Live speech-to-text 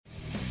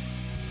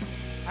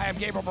I am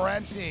Gabriel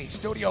Morency,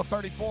 Studio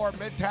 34,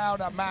 Midtown,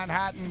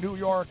 Manhattan, New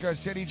York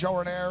City. Joe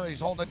Ranieri is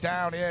holding it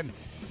down in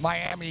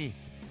Miami,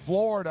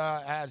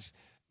 Florida, as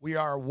we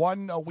are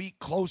 1 week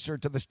closer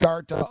to the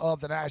start of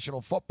the National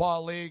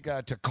Football League,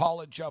 to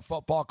college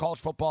football.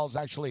 College football is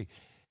actually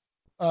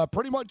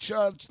pretty much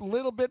a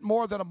little bit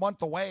more than a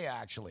month away,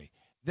 actually.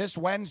 This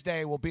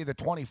Wednesday will be the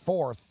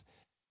 24th,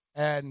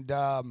 and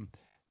that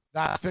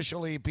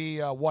officially be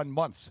 1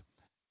 month.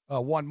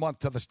 1 month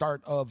to the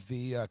start of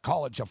the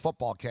college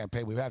football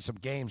campaign. We've had some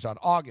games on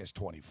August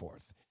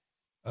 24th.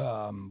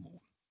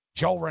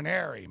 Joe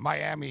Ranieri,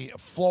 Miami,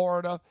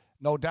 Florida,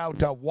 no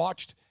doubt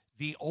watched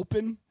the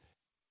Open,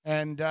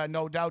 and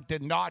no doubt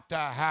did not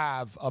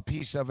have a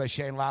piece of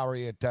Shane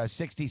Lowry at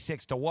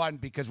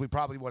 66-1, because we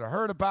probably would have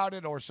heard about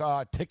it or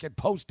saw a ticket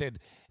posted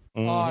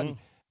on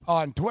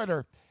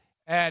Twitter.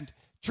 And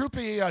truth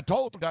be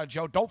told,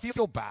 Joe, don't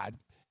feel bad.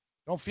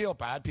 Don't feel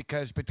bad,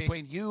 because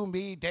between you,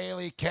 me,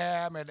 Daly,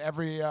 Cam, and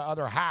every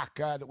other hack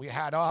that we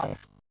had on,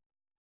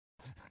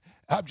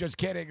 I'm just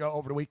kidding,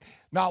 over the week,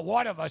 not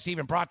one of us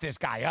even brought this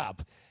guy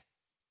up.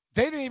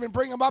 They didn't even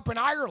bring him up in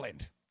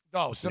Ireland,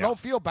 though, so don't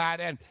feel bad.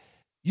 And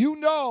you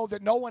know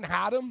that no one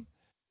had him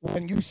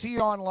when you see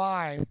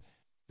online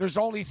there's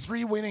only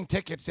 3 winning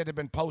tickets that have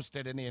been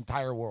posted in the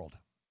entire world.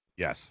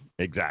 Yes,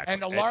 exactly.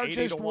 And the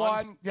largest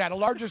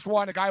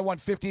one, a guy won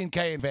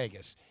 $15K in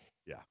Vegas.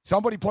 Yeah.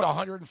 Somebody put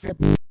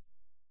 150.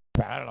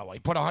 I don't know. He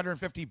put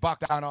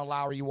 $150 down on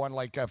Lowry. You won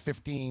like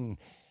 15.8.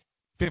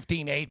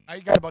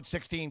 You got about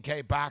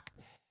 16K back.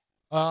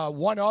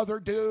 One other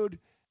dude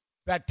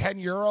bet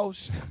 10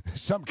 euros.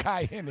 Some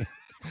guy in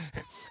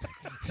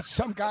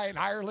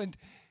Ireland.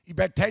 He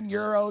bet 10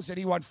 euros and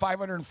he won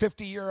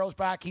 550 euros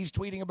back. He's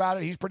tweeting about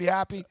it. He's pretty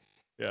happy.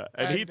 Yeah,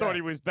 and he thought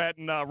he was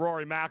betting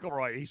Rory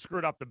McIlroy. He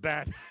screwed up the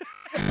bet.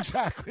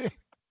 Exactly.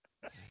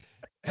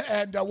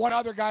 And one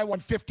other guy won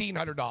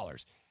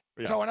 $1,500.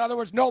 Yeah. So in other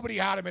words, nobody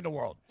had him in the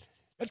world.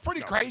 It's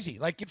pretty crazy.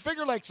 Like, you'd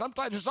figure, like,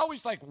 sometimes there's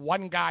always like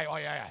one guy. Oh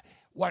yeah.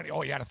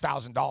 He had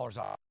 $1,000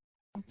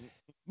 on.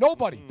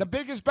 Nobody. The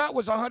biggest bet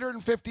was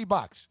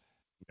 $150.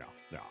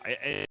 No.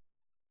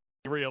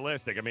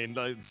 Realistic. I mean,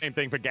 the same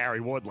thing for Gary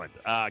Woodland.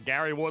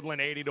 Gary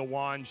Woodland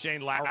 80-1,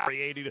 Shane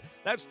Lowry 80.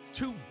 That's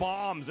 2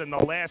 bombs in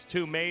the last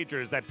 2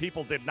 majors that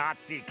people did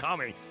not see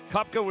coming.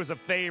 Koepka was a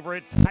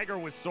favorite. Tiger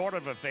was sort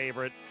of a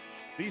favorite.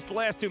 These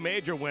last 2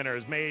 major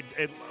winners made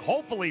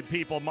hopefully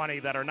people money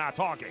that are not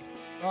talking.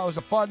 It was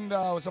a fun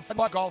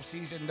golf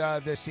season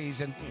this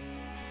season.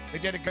 They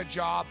did a good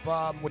job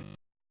with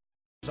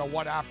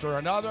one after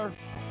another.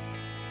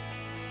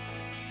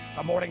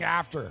 The morning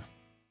after.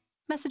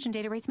 Message and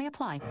data rates may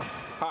apply.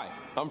 Hi,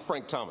 I'm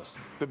Frank Thomas,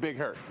 the Big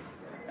Hurt.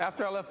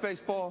 After I left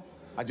baseball,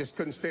 I just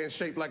couldn't stay in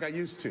shape like I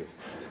used to.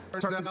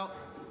 Turns out,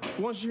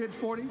 once you hit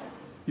 40,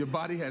 your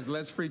body has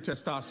less free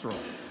testosterone,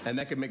 and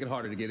that can make it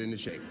harder to get into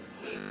shape.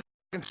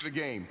 Into the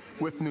game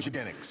with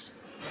Nugenix.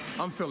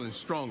 I'm feeling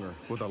stronger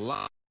with a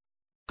lot of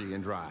energy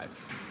and drive.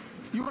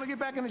 You want to get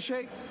back into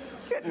shape?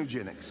 Get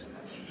Nugenix.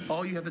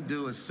 All you have to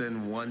do is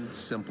send one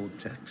simple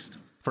text.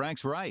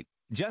 Frank's right.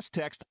 Just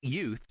text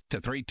YOUTH to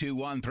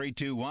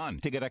 321321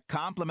 to get a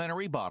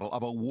complimentary bottle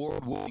of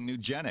award-winning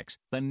Nugenix,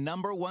 the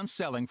 #1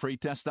 selling free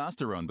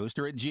testosterone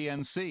booster at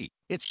GNC.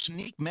 Its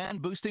unique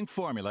man-boosting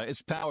formula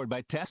is powered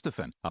by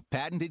Testofen, a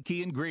patented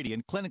key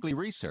ingredient clinically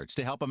researched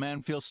to help a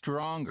man feel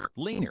stronger,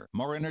 leaner,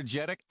 more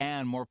energetic,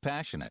 and more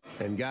passionate.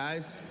 And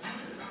guys,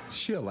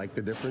 she'll like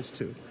the difference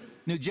too.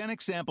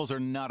 Nugenix samples are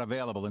not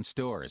available in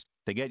stores.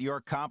 To get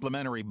your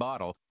complimentary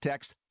bottle,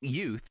 text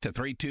YOUTH to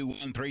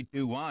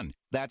 321321.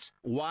 That's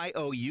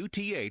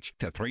YOUTH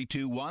to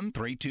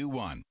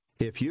 321321.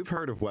 If you've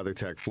heard of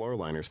WeatherTech floor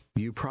liners,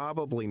 you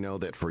probably know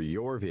that for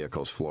your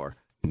vehicle's floor,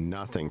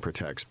 nothing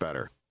protects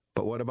better.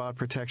 But what about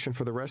protection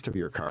for the rest of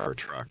your car or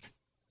truck?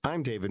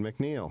 I'm David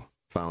McNeil,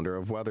 founder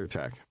of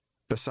WeatherTech.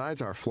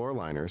 Besides our floor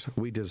liners,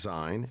 we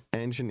design,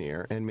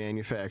 engineer, and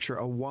manufacture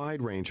a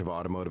wide range of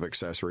automotive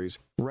accessories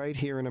right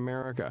here in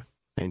America.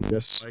 And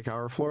just like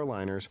our floor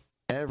liners,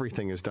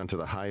 everything is done to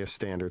the highest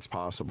standards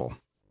possible.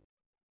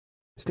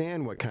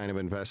 Understand what kind of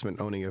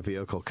investment owning a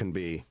vehicle can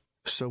be,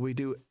 so we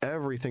do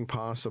everything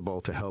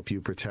possible to help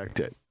you protect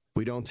it.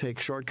 We don't take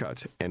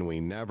shortcuts, and we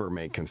never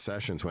make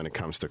concessions when it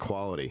comes to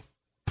quality.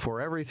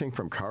 For everything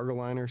from cargo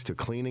liners to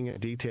cleaning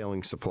and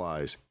detailing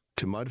supplies,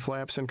 to mud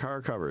flaps and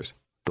car covers,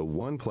 the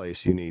one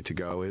place you need to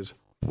go is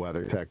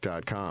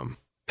WeatherTech.com.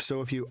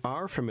 So if you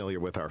are familiar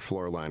with our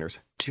floor liners,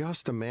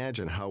 just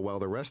imagine how well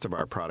the rest of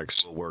our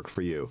products will work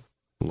for you.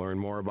 Learn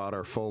more about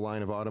our full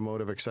line of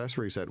automotive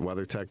accessories at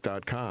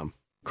WeatherTech.com.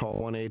 Call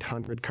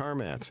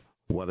 1-800-CarMats.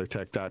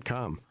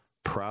 WeatherTech.com.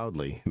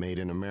 Proudly made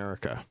in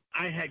America.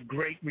 I had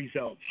great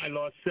results. I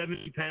lost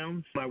 70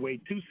 pounds. I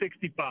weighed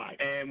 265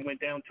 and went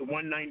down to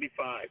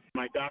 195.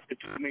 My doctor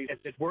told me,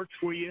 if it works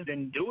for you,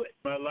 then do it.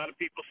 A lot of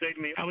people say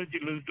to me, how did you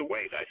lose the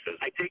weight? I said,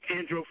 I take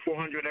Andro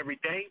 400 every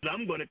day.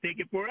 I'm going to take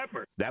it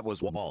forever. That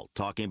was Walt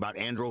talking about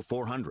Andro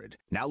 400.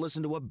 Now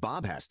listen to what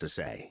Bob has to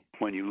say.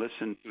 When you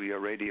listen to your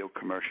radio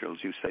commercials,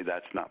 you say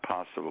that's not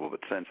possible, but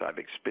since I've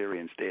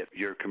experienced it,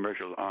 your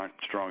commercials aren't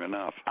strong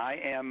enough. I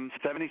am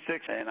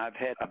 76, and I've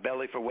had a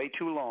belly for way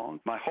too long.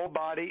 My whole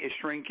body is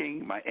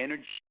shrinking. My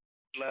energy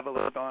level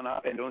has gone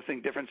up, and the only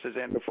thing difference is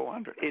Andro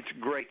 400. It's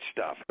great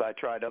stuff. I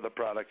tried other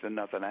products, and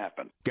nothing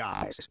happened.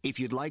 Guys, if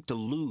you'd like to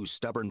lose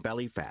stubborn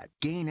belly fat,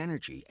 gain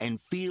energy, and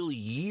feel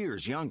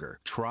years younger,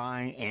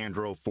 try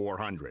Andro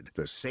 400,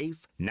 the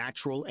safe,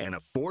 natural, and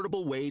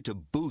affordable way to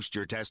boost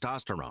your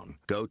testosterone.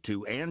 Go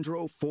to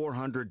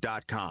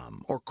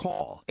andro400.com or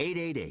call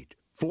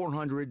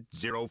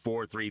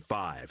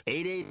 888-400-0435.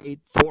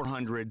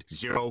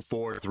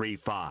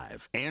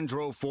 888-400-0435.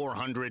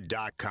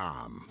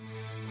 Andro400.com.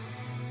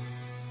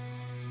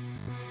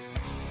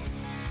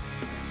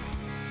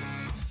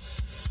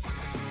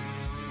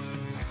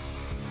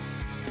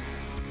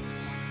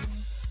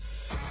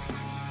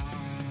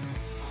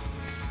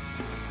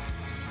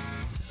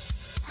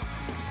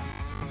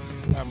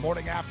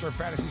 Morning After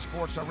Fantasy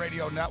Sports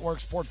Radio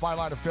Network, Sports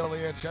Byline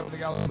affiliates,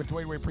 everything else in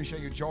between. We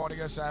appreciate you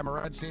joining us. I'm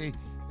Morency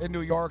in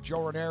New York.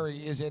 Joe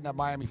Ranieri is in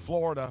Miami,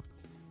 Florida.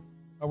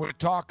 We'll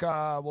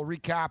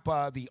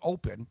recap the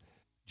Open.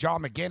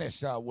 John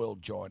McGinnis will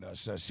join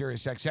us.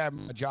 Sirius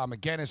XM, John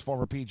McGinnis,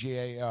 former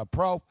PGA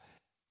pro.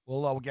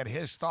 We'll get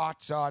his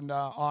thoughts on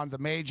the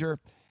major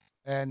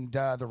and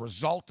the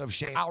result of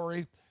Shane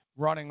Lowry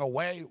running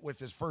away with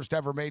his first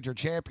ever major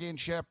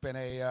championship in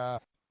a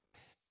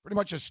pretty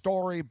much a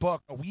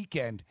storybook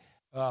weekend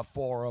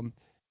for him.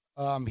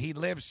 He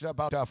lives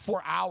about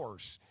 4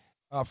 hours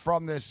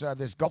from this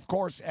golf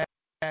course,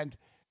 and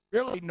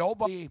really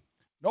nobody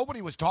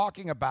was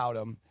talking about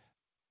him.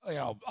 You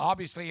know,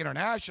 obviously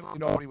internationally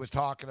nobody was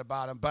talking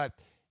about him, but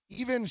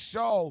even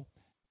so,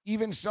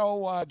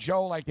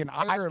 Joe, like in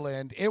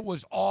Ireland, it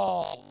was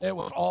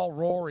all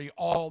Rory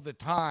all the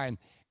time.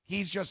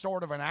 He's just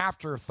sort of an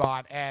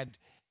afterthought, and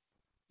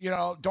you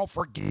know, don't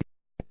forget.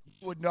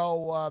 Would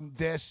know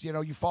this, you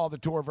know, you follow the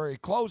tour very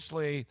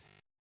closely.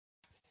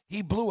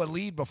 He blew a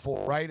lead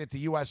before, right, at the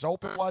U.S.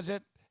 Open, was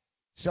it?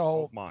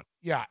 So,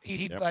 yeah,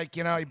 he blew a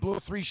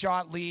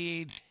 3-shot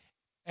lead,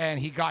 and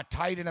he got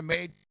tight in a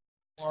major,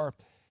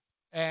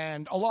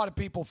 and a lot of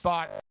people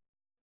thought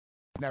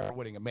never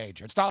winning a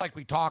major. It's not like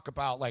we talk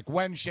about, like,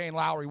 when Shane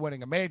Lowry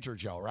winning a major,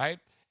 Joe, right?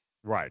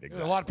 Right,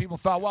 exactly. A lot of people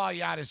thought, well, he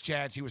had his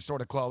chance. He was sort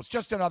of close.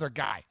 Just another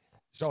guy,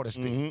 so to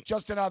speak. Mm-hmm.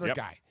 Just another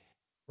guy,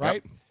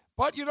 right? Yep.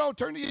 But, you know,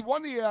 he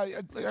won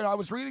I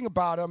was reading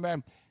about him,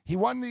 and he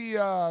won the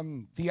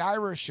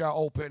Irish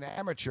Open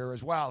Amateur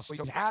as well.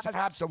 So he has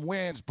had some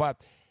wins, but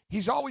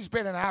he's always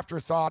been an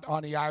afterthought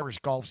on the Irish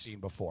golf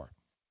scene before.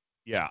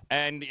 Yeah,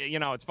 and, you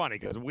know, it's funny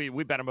because we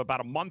bet him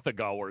about a month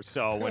ago or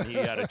so when he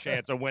had a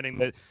chance of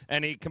winning,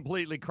 and he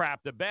completely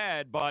crapped the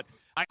bed. But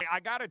I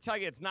got to tell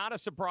you, it's not a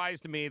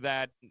surprise to me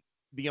that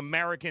the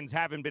Americans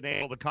haven't been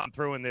able to come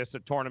through in this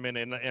tournament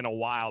in a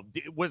while.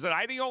 Was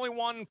I the only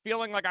one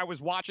feeling like I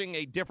was watching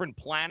a different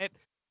planet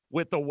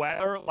with the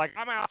weather? Like,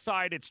 I'm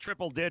outside, it's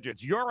triple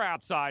digits. You're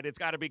outside, it's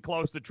got to be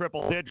close to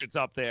triple digits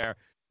up there.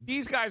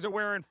 These guys are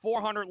wearing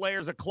 400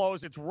 layers of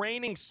clothes. It's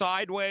raining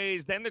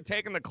sideways. Then they're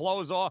taking the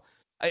clothes off.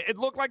 It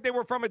looked like they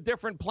were from a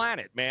different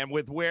planet, man,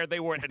 with where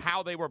they were and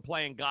how they were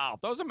playing golf.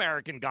 Those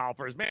American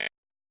golfers, man,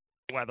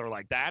 weather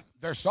like that.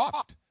 They're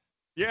soft.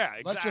 Yeah,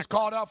 exactly. Let's just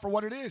call it out for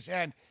what it is.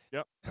 And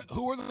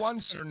who are the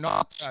ones that are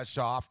not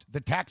soft? The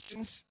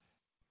Texans?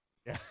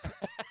 Yeah.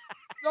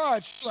 No,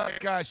 it's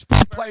like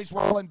speed plays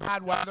well in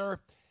bad weather.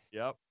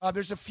 Yep.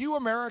 There's a few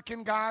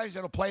American guys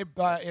that'll play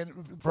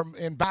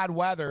in bad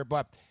weather,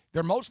 but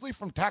they're mostly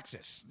from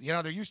Texas. You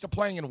know, they're used to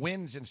playing in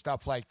winds and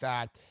stuff like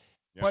that.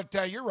 Yep.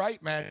 But you're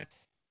right, man.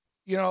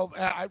 You know,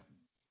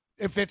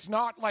 if it's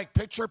not like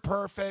picture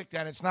perfect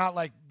and it's not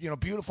like, you know,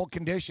 beautiful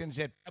conditions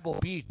at Pebble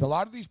Beach, a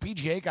lot of these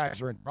PGA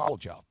guys are in trouble,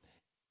 Joe.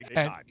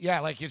 And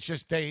yeah, like it's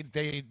just they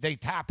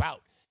tap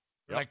out.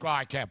 They're like, well,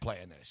 I can't play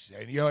in this.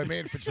 And you know what I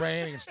mean? If it's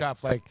raining and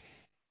stuff, like.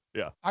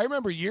 Yeah. I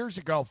remember years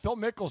ago, Phil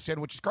Mickelson,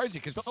 which is crazy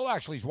because Phil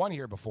actually has won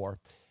here before.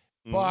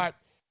 But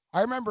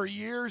I remember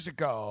years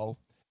ago,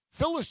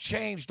 Phil has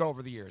changed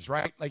over the years,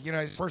 right? Like, you know,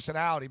 his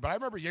personality. But I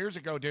remember years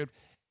ago, dude,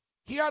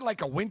 he had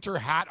like a winter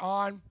hat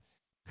on.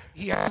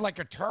 He had like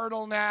a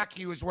turtleneck.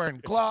 He was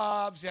wearing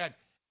gloves. And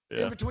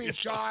in between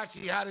shots,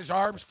 he had his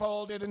arms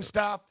folded and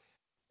stuff.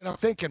 And I'm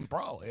thinking,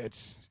 bro,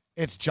 it's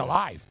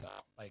July, though.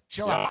 Like,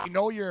 chill out. I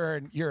know you're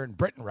in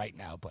Britain right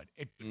now, but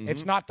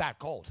it's not that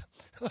cold.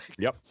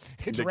 Yep.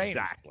 It's raining.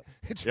 Exactly.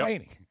 It's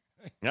raining.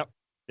 Yep.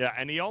 Yeah,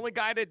 and the only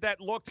guy that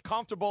looked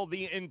comfortable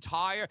the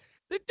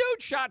dude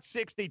shot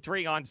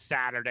 63 on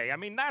Saturday. I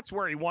mean, that's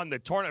where he won the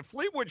tournament.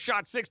 Fleetwood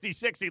shot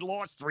 66. He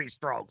lost 3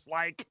 strokes.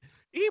 Like,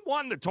 he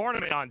won the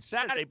tournament on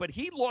Saturday, but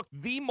he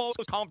looked the most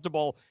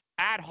comfortable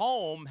at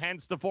home,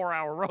 hence the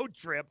 4-hour road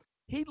trip.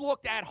 He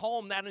looked at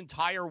home that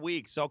entire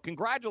week. So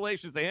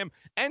congratulations to him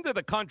and to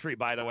the country,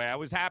 by the way. I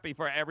was happy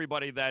for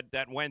everybody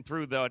that went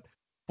through the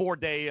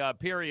 4-day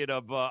period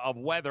of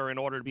weather in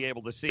order to be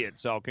able to see it.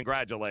 So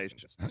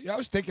congratulations. Yeah, I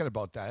was thinking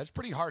about that. It's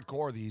pretty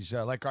hardcore, these.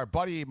 Like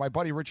my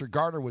buddy Richard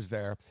Gardner was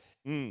there.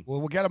 Well,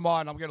 we'll get him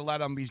on. I'm going to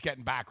let him. He's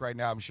getting back right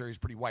now. I'm sure he's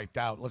pretty wiped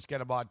out. Let's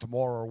get him on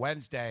tomorrow or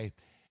Wednesday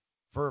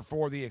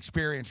for the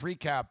experience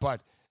recap.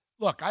 But,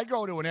 look, I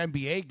go to an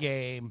NBA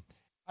game.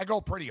 I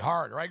go pretty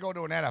hard. Or I go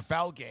to an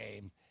NFL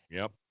game.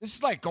 Yep. This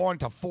is like going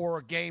to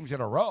 4 games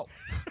in a row.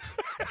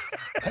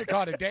 Like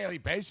on a daily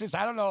basis.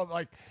 I don't know.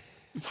 Like,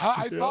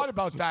 I thought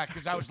about that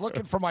because I was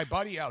looking for my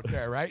buddy out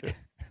there, right?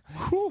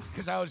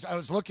 Because I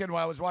was looking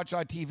while I was watching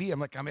on TV. I'm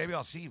like, maybe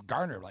I'll see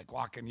Garner like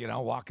walking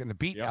the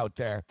beat out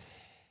there.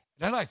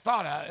 Then I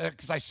thought,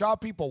 because I saw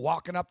people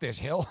walking up this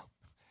hill,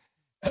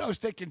 and I was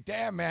thinking,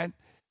 damn, man,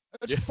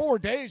 it's 4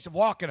 days of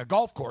walking a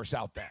golf course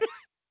out there.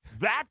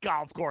 That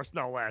golf course,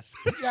 no less.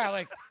 Yeah,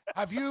 like,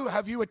 have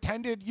you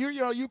attended,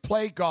 you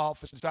play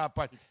golf and stuff,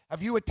 but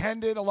have you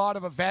attended a lot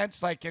of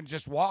events, like, and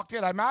just walked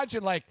it? I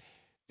imagine, like,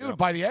 dude,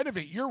 by the end of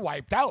it, you're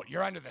wiped out.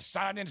 You're under the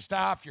sun and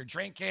stuff. You're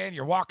drinking.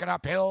 You're walking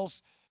up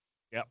hills.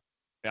 Yep.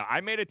 Yeah, I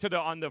made it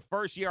on the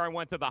first year I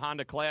went to the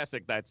Honda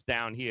Classic that's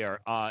down here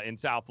in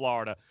South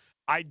Florida.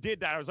 I did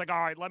that. I was like,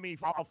 all right, let me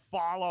follow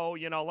Phil.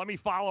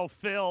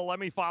 Let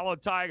me follow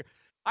Tiger.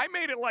 I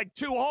made it like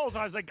 2 holes.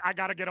 I was like, I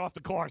got to get off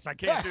the course. I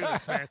can't do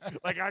this, man.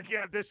 Like, I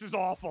can't. This is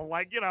awful.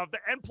 Like,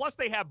 and plus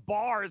they have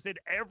bars in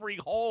every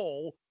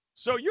hole.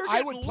 So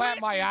I would plant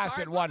my ass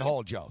in one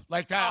hole, Joe.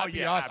 Like that. I'd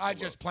be honest. I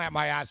just plant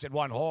my ass in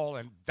one hole,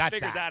 and that's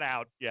figure that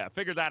out. Yeah,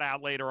 figure that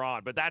out later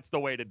on. But that's the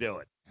way to do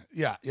it.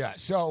 Yeah.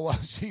 So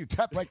you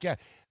like,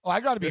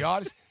 I got to be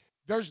honest.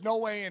 There's no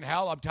way in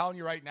hell. I'm telling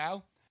you right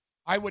now,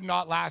 I would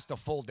not last a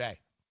full day.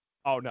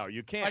 Oh no,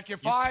 you can't. Like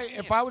if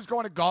I was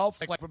going to golf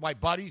like with my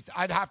buddies,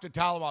 I'd have to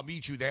tell them I'll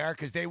meet you there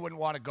because they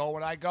wouldn't want to go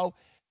when I go.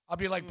 I'll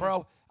be like,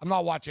 bro, I'm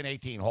not watching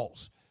 18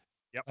 holes.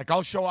 Yep. Like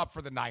I'll show up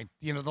for the 9th,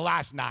 the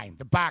last 9,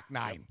 the back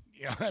 9.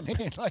 You know what I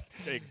mean? Like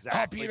exactly.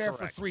 I'll be there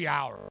for 3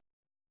 hours.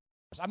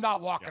 I'm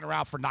not walking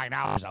around for 9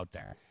 hours out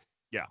there.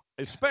 Yeah,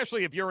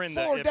 especially if you're in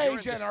 4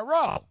 days in a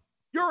row.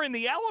 You're in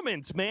the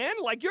elements, man.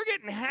 Like, you're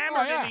getting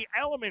hammered in the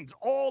elements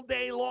all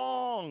day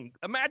long.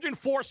 Imagine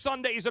 4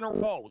 Sundays in a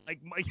row. Like,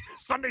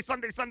 Sunday,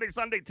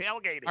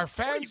 tailgating. Are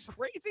fans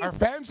crazy? Are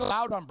fans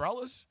allowed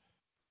umbrellas?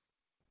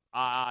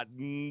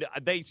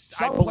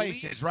 Some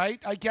places, right?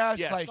 I guess.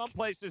 Yeah, like, some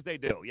places they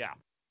do, yeah.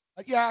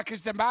 Yeah,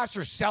 because the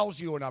master sells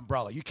you an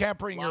umbrella. You can't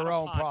bring your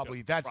own,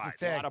 probably. That's the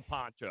thing. A lot of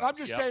ponchos. I'm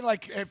just saying,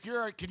 like,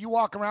 can you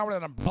walk around with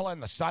an umbrella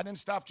in the sun and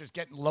stuff, just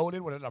getting loaded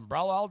with an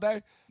umbrella all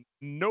day?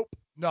 Nope.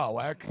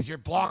 No, because you're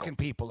blocking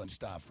people and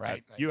stuff,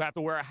 right? You have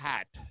to wear a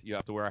hat. Yeah.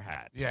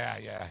 Yeah.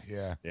 You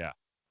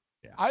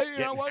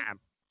know what?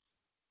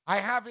 I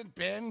haven't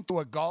been to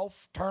a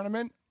golf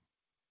tournament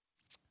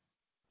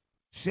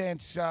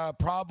since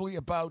probably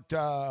about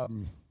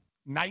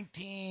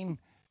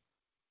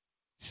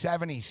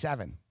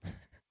 1977.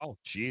 Oh,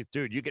 geez,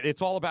 dude,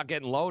 it's all about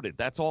getting loaded.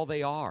 That's all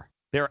they are.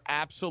 They're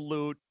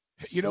absolute.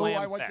 You know who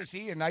I went to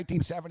see in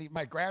 1970?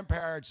 My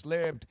grandparents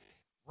lived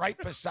right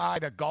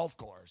beside a golf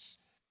course.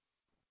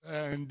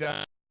 And,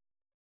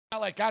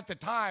 like, at the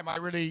time, I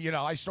really,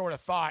 I sort of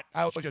thought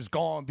I was just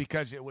going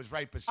because it was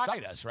right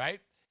beside us,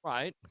 right?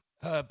 Right.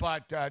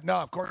 But, no,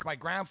 of course, my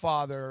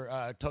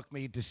grandfather took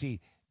me to see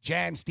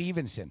Jan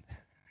Stevenson.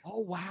 Oh,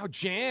 wow.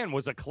 Jan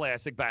was a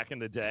classic back in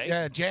the day.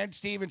 Yeah, Jan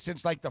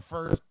Stevenson's like the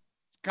first,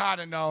 kind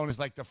of known as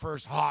like the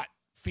first hot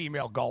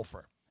female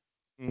golfer.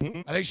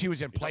 Mm-hmm. I think she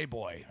was in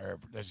Playboy or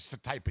this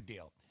type of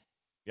deal.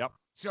 Yep.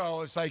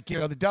 So it's like,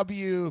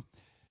 the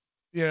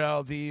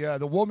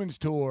women's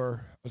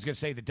tour, I was going to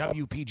say the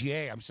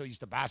WPGA. I'm so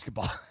used to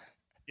basketball.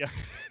 Yeah.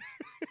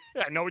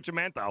 I know what you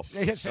meant, though.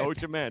 Yeah, know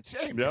what you meant.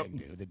 Same thing,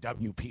 dude. The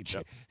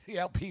WPGA. The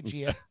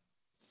LPGA.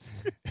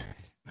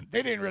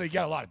 They didn't really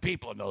get a lot of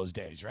people in those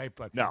days, right?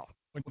 But no.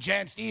 When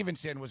Jan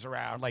Stevenson was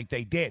around, like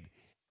they did.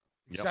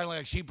 Suddenly,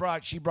 like she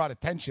brought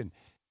attention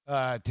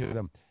to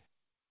them.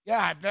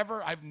 Yeah,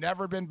 I've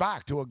never been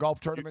back to a golf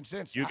tournament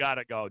since. You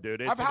gotta go,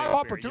 dude. I've had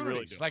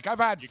opportunities. Really like I've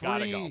had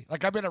free.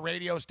 Like I've been at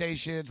radio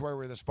stations where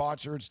we're the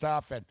sponsor and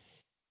stuff, and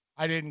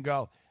I didn't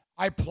go.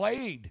 I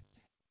played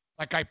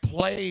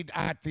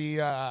at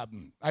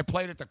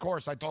the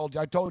course. I told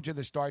you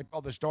the story. I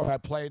told the story. I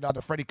played on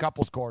the Freddie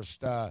Couples course,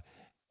 El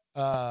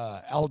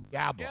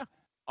Diablo. Yeah,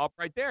 up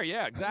right there.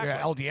 Yeah, exactly.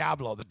 Yeah, El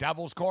Diablo, the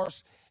Devil's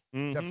course.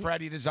 Mm-hmm. It's a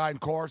Freddie designed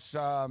course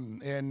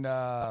in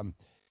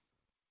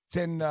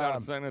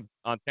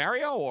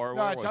Ontario or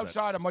no, it's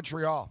outside of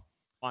Montreal.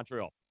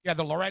 Montreal. Yeah,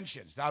 the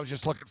Laurentians. I was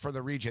just looking for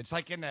the region. It's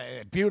like in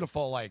the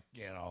beautiful,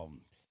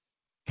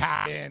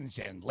 cabins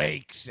and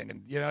lakes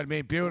and you know what I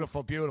mean.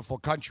 Beautiful, beautiful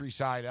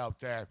countryside out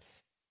there.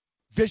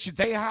 Vicious.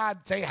 They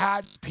had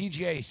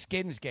PGA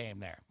skins game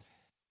there.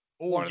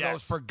 Ooh, one of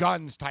those for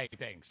guns type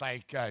things,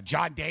 like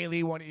John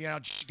Daly.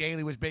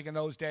 Daly was big in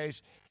those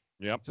days.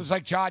 Yep. So it's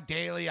like John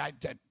Daly,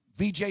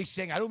 Vijay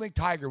Singh. I don't think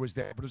Tiger was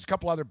there, but there's a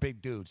couple other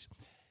big dudes,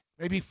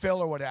 maybe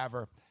Phil or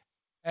whatever.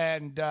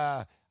 And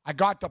I I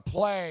got to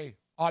play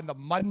on the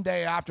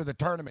Monday after the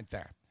tournament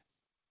there.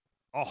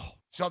 Oh,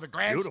 so the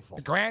beautiful.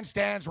 The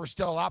grandstands were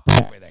still up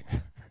and everything.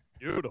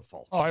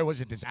 Beautiful. Oh, it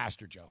was a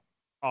disaster, Joe.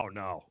 Oh,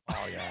 no.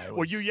 Oh, yeah.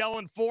 Were you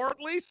yelling for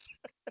at least?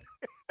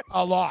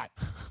 A lot.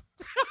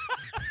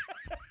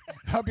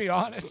 I'll be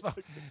honest.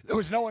 There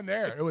was no one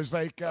there. It was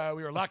like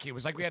we were lucky. It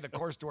was like we had the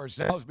course to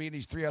ourselves, me and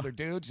these 3 other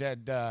dudes.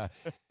 And, oh,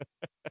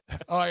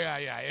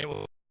 yeah.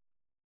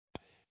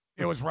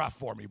 It was rough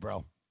for me,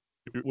 bro.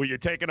 Were you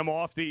taking them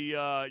off the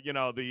I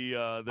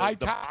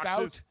tapped boxes?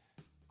 out.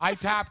 I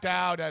tapped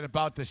out at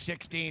about the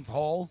 16th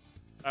hole.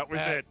 That was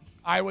it.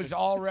 I was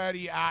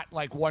already at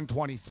like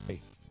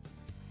 123.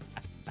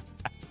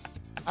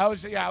 I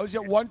was at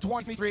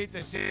 123 at the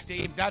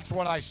 16th. That's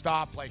when I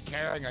stopped like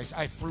caring. I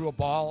threw a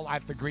ball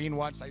at the green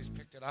once. I just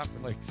picked it up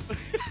and like.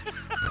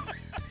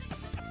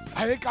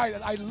 I think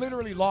I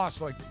literally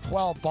lost like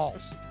 12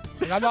 balls.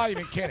 Like, I'm not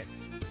even kidding.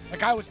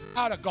 Like I was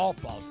out of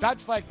golf balls.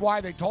 That's like why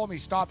they told me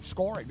stop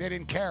scoring. They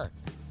didn't care.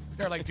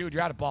 They're like, dude,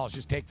 you're out of balls.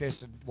 Just take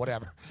this and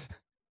whatever.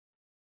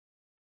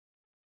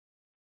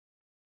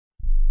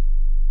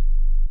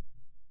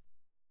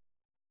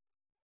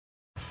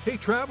 Hey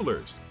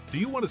travelers, do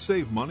you want to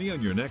save money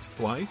on your next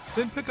flight?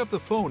 Then pick up the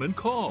phone and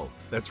call.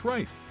 That's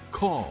right,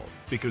 call,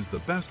 because the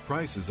best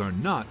prices are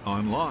not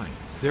online.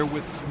 They're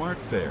with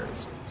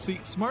SmartFares.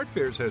 See,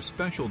 SmartFares has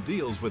special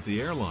deals with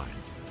the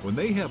airlines. When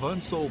they have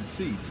unsold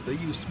seats, they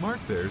use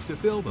SmartFares to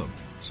fill them.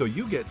 So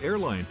you get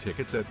airline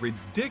tickets at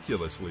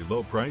ridiculously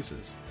low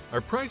prices.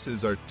 Our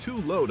prices are too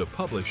low to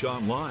publish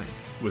online.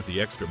 With the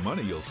extra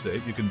money you'll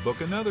save, you can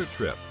book another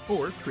trip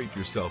or treat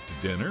yourself to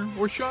dinner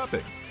or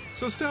shopping.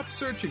 So stop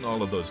searching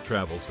all of those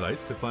travel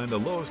sites to find the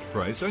lowest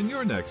price on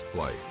your next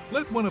flight.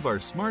 Let one of our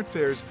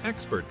SmartFares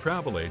expert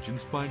travel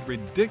agents find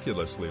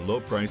ridiculously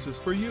low prices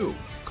for you.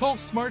 Call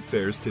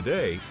SmartFares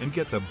today and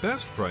get the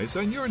best price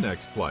on your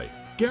next flight.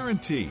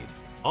 Guaranteed.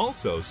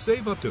 Also,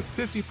 save up to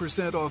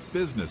 50% off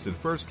business and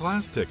first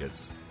class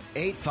tickets.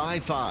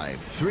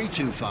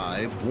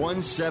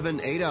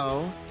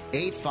 855-325-1780.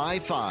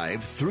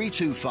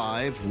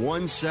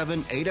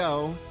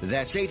 855-325-1780.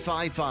 That's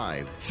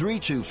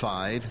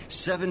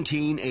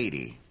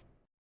 855-325-1780.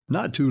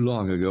 Not too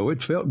long ago,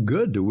 it felt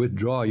good to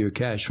withdraw your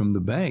cash from the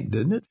bank,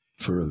 didn't it?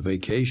 For a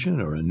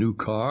vacation or a new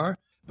car.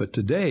 But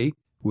today,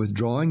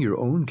 withdrawing your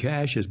own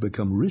cash has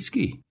become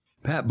risky.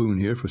 Pat Boone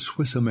here for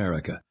Swiss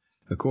America.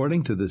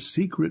 According to The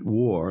Secret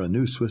War, a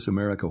new Swiss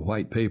America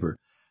white paper,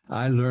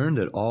 I learned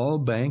that all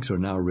banks are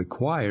now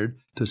required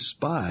to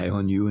spy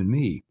on you and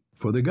me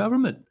for the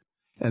government,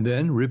 and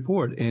then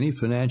report any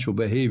financial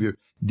behavior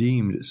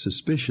deemed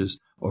suspicious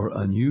or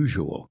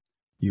unusual.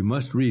 You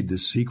must read The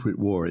Secret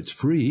War. It's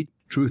free.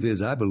 Truth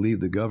is, I believe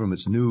the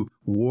government's new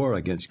war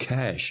against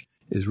cash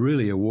is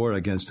really a war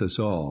against us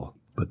all.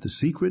 But The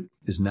Secret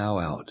is now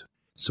out.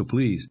 So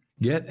please,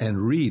 get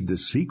and read The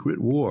Secret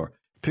War.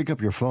 Pick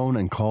up your phone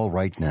and call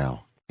right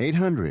now.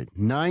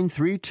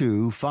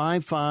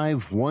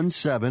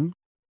 800-932-5517.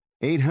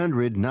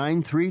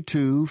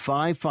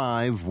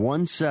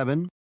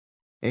 800-932-5517.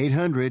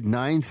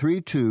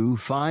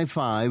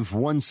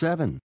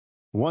 800-932-5517.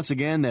 Once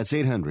again, that's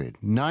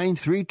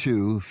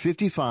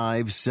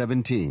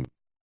 800-932-5517.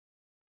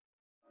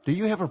 Do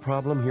you have a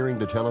problem hearing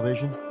the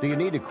television? Do you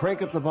need to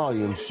crank up the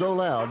volume so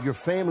loud your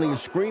family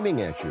is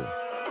screaming at you?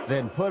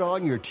 Then put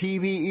on your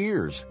TV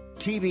ears.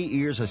 TV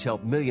Ears has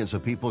helped millions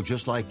of people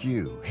just like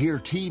you hear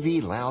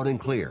TV loud and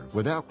clear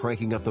without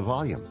cranking up the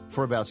volume.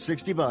 For about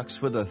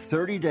 $60 with a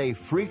 30-day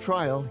free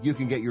trial, you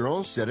can get your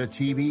own set of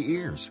TV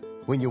Ears.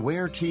 When you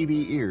wear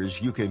TV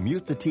Ears, you can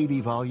mute the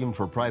TV volume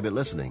for private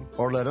listening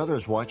or let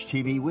others watch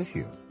TV with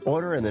you.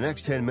 Order in the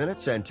next 10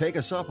 minutes and take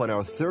us up on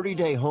our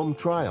 30-day home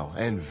trial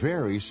and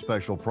very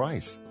special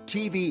price.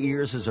 TV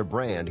Ears is a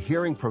brand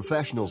hearing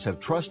professionals have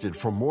trusted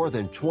for more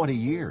than 20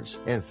 years.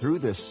 And through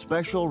this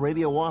special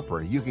radio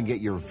offer, you can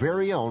get your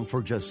very own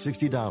for just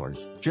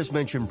 $60. Just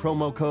mention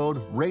promo code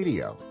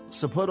RADIO.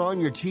 So put on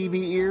your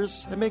TV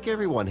ears and make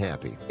everyone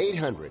happy.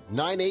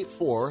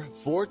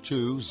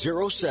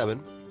 800-984-4207.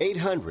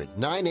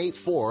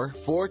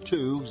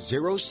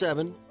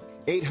 800-984-4207.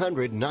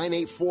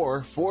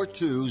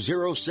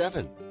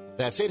 800-984-4207.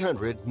 That's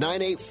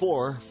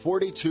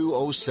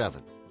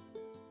 800-984-4207.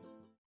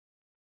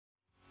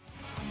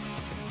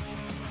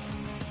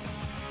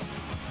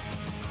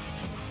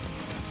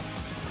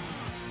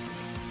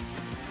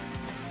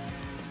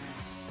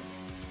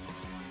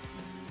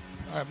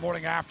 All right,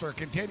 morning after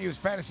continues.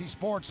 Fantasy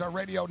Sports, our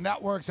radio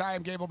networks. I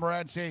am Gable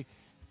Morency.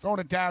 Throwing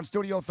it down,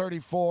 Studio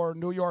 34,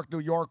 New York.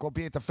 We'll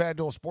be at the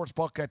FanDuel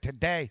Sportsbook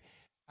today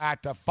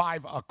at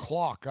 5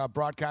 o'clock.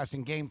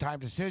 Broadcasting Game Time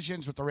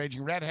Decisions with the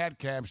Raging Redhead,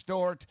 Cam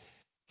Stewart.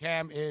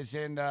 Cam is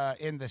in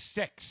the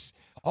 6,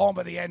 home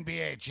of the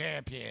NBA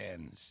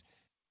champions,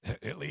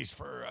 at least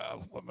for, I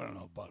don't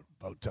know,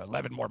 about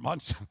 11 more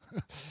months.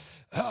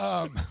 We're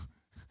going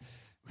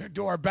to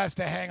do our best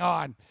to hang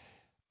on.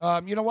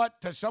 You know what?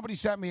 Somebody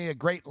sent me a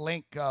great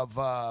link of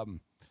a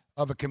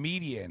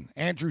comedian,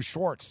 Andrew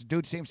Schwartz.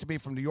 Dude seems to be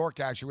from New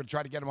York, actually. We're going to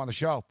try to get him on the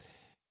show.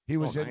 He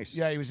was nice.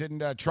 he was in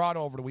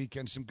Toronto over the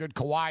weekend. Some good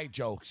Kawhi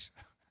jokes.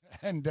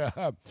 And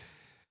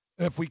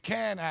if we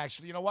can,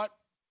 actually, you know what?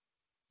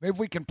 Maybe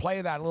we can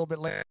play that a little bit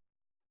later,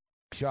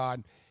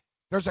 Sean.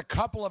 There's a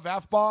couple of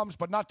F-bombs,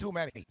 but not too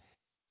many.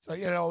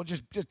 So,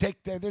 just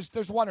take,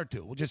 there's one or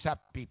two. We'll just have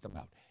to beat them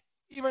out.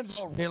 Even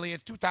though, really,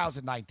 it's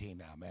 2019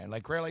 now, man.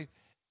 Like, really?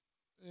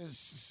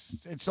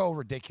 It's so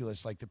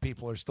ridiculous. Like, the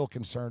people are still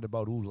concerned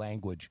about,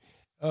 language.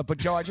 But,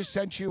 Joe, I just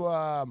sent you,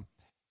 a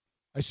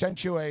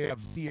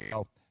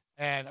video,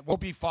 and we'll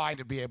be fine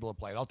to be able to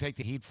play it. I'll take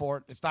the heat for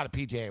it. It's not a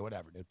PGA,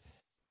 whatever, dude.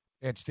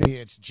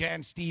 It's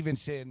Jan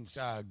Stevenson's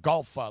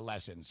golf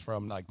lessons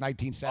from like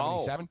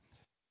 1977.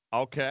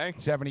 Oh, okay.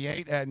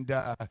 78, and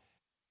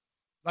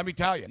let me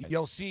tell you,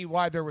 you'll see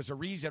why there was a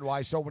reason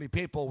why so many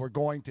people were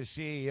going to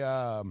see.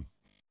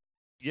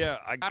 Yeah,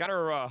 I got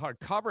her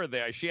cover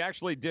there. She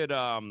actually did.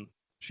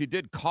 She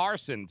did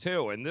Carson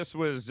too, and this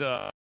was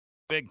a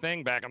big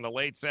thing back in the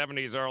late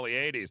 70s, early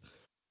 80s.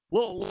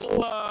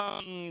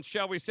 Little,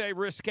 shall we say,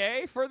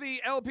 risque for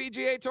the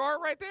LPGA Tour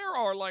right there,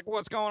 or like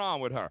what's going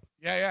on with her?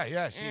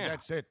 Yeah. See,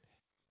 that's it.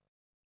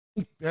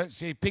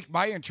 See, piqued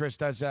my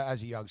interest as a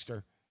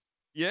youngster.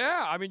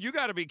 Yeah, I mean, you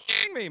got to be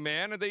kidding me,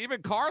 man. And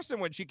even Carson,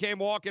 when she came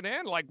walking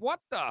in, like, what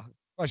the?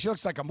 Well, she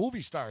looks like a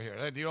movie star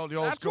here, the old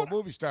school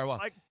movie star. Well,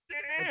 like,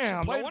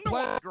 damn, no wonder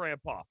why,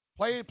 Grandpa.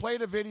 Play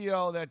the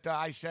video that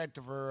I sent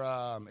to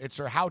her. It's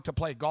her how to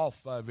play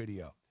golf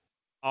video.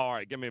 All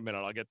right, give me a minute.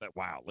 I'll get that.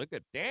 Wow, look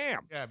at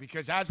damn. Yeah,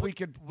 because we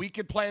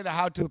could play the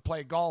how to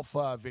play golf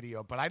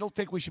video, but I don't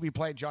think we should be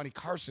playing Johnny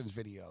Carson's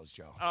videos,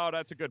 Joe. Oh,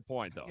 that's a good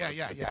point, though.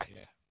 Yeah.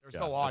 There's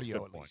no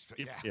audio at least.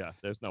 Yeah,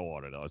 there's no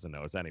audio in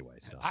those anyway.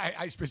 So.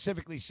 I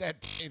specifically said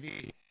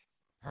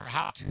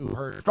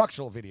her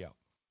instructional video.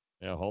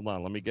 Yeah, hold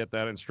on. Let me get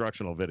that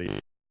instructional video.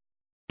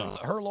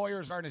 Her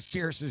lawyers aren't as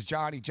fierce as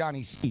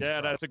Johnny C.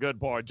 Yeah, that's a good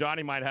point.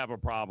 Johnny might have a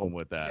problem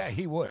with that. Yeah,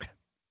 he would.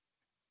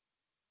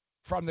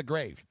 From the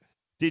grave.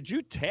 Did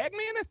you tag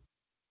me in it?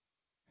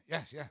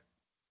 Yes, yeah.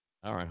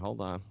 All right,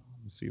 hold on.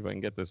 Let's see if I can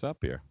get this up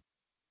here.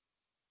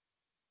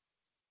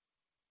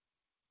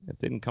 It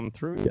didn't come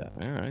through yet.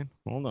 All right,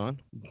 hold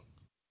on.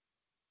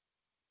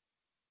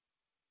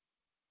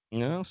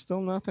 No,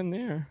 still nothing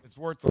there. It's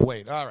worth the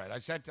wait. All right, I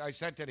sent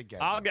it again.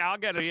 I'll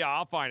get it. Yeah,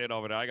 I'll find it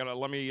over there. I gotta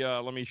let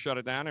me shut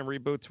it down and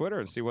reboot Twitter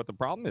and see what the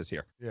problem is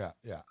here. Yeah.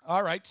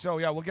 All right, so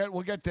yeah,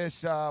 we'll get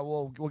this.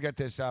 We'll get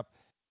this up.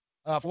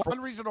 For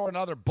one reason or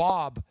another,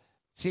 Bob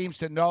seems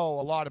to know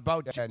a lot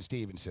about Jan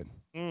Stevenson.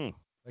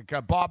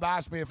 Like Bob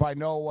asked me if I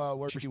know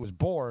where she was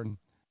born,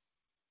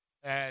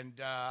 and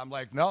I'm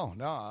like, no.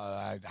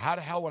 How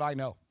the hell would I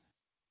know?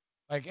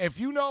 Like, if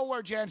you know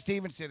where Jan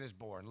Stevenson is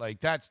born,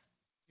 like that's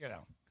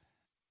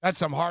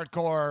some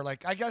hardcore.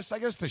 Like, I guess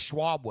the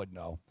Schwab would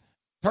know.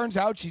 Turns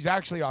out she's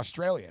actually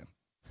Australian.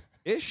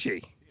 Is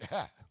she?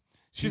 Yeah.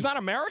 She's not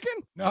American?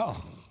 No.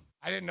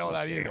 I didn't know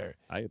that either.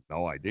 I had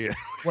no idea.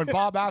 When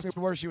Bob asked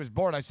me where she was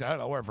born, I said, I don't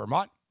know, where,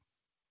 Vermont?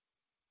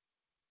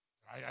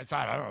 I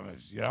thought, I don't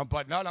know,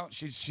 but no,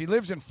 she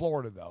lives in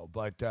Florida though.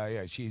 But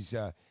yeah, she is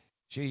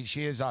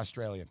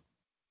Australian.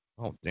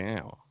 Oh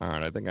damn! All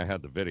right, I think I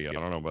had the video. I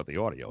don't know about the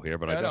audio here,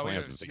 but I definitely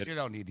have the video. You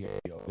don't need the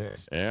audio.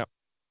 This. Yeah.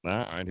 All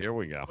right, here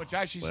we go. Which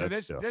actually, so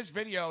this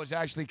video is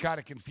actually kind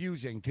of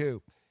confusing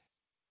too,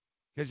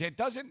 because it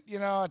doesn't,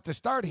 at the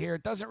start here,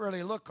 it doesn't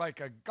really look like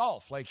a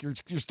golf. Like you're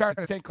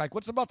starting to think like,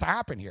 what's about to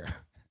happen here?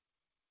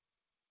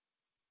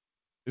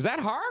 Is that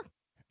her?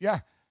 Yeah.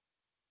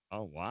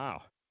 Oh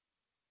wow.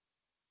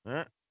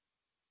 Yeah,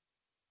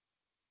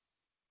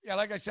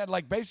 like I said,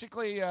 like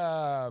basically.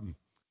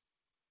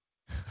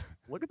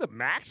 Look at the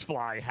Max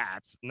Fly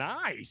hats.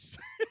 Nice.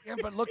 Yeah,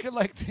 but look at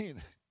like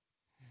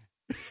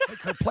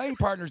her playing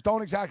partners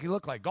don't exactly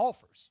look like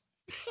golfers.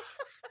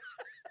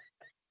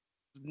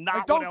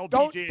 Not like,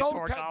 don't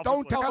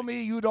tell like.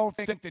 me you don't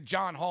think that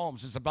John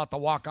Holmes is about to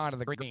walk onto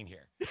the green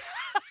here.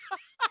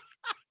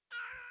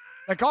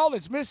 Like all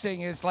that's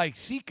missing is like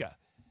Sika.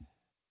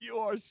 You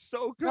are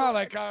so good. No,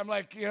 like I'm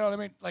like, you know what I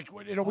mean? Like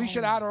we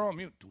should add our own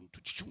mute.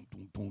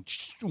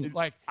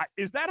 Like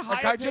is that high?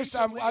 Like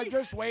I'm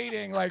just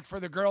waiting like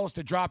for the girls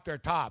to drop their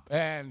top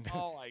and.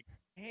 Oh, I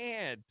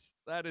can't.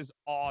 That is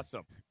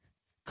awesome.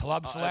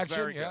 Club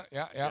selection,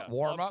 yeah.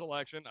 Warm club up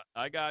selection.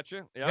 I got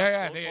you.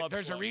 Yeah.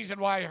 There's a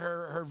reason why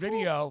her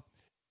video.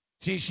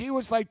 See, she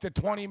was like the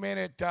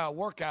 20-minute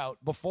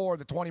workout before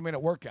the 20-minute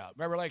workout.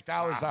 Remember, like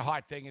that was a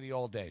hot thing in the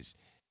old days.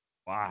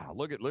 Wow,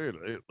 look at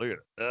it.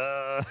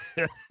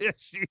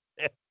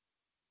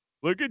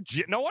 Look at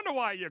no wonder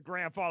why your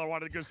grandfather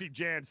wanted to go see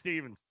Jan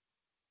Stevens.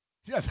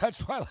 Yeah,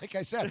 that's why, like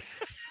I said,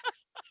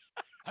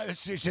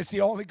 it's just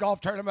the only golf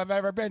tournament I've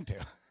ever been to.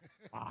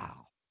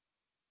 Wow.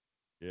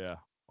 Yeah,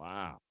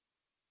 wow.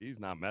 He's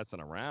not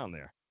messing around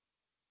there.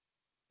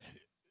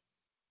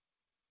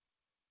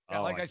 Yeah,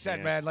 like I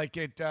said, man, like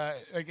it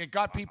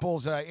got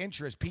people's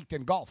interest peaked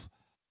in golf.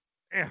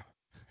 Yeah.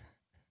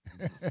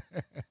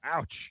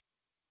 Ouch.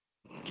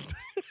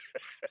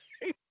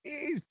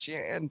 He's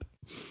Jan.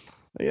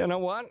 You know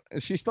what?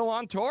 Is she still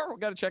on tour? We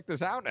got to check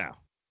this out now.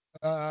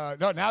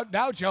 No,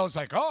 now Joe's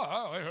like,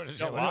 Now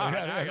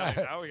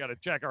we got to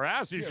check her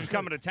out. See, she's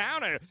coming to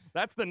town.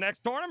 That's the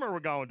next tournament we're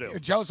going to.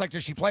 Joe's like,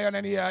 does she play on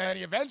any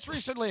events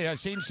recently?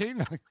 Seen.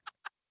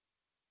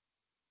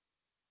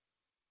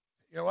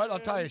 You know what? I'll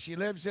tell you, she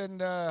lives in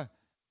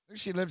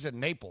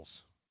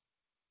Naples.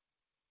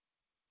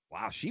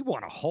 Wow, she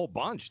won a whole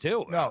bunch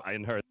too. No,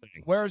 in her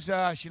thing. Where's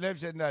she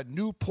lives in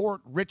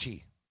Newport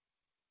Richey.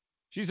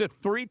 She's a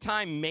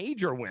 3-time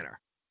major winner.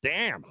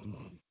 Damn.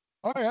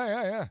 Oh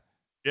yeah.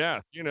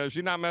 Yeah,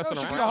 she's not messing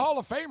around. She's a Hall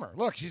of Famer.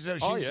 Look, she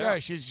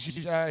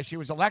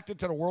was elected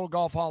to the World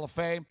Golf Hall of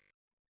Fame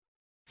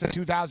in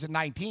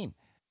 2019.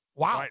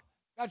 Wow,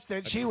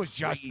 right. She was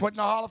just put in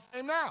the Hall of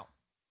Fame now.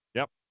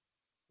 Yep.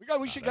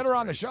 We should get her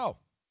on the show.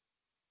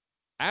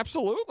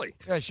 Absolutely.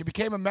 Yeah, she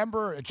became a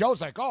member.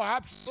 Joe's like, oh,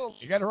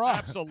 absolutely, get her on.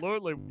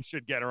 Absolutely, we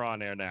should get her on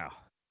there now.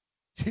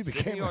 She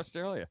became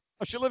Australia.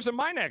 Oh, she lives in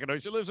my neck of the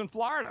woods. She lives in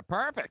Florida.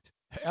 Perfect.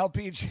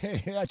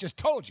 LPGA. I just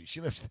told you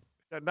she lives.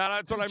 No,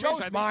 that's what I mean.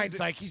 Joe's mind's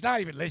like he's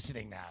not even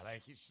listening now.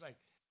 Like he's like,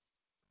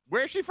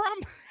 where's she from?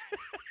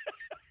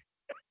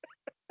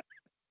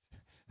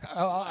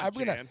 I'm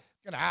gonna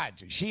add.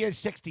 She is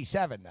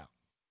 67 now.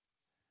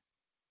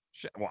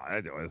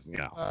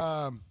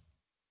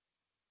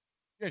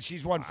 Yeah,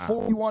 she's won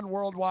 41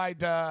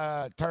 worldwide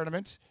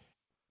tournaments,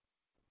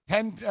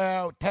 10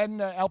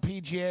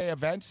 LPGA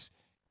events,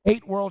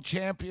 8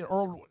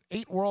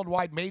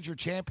 worldwide major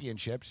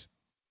championships.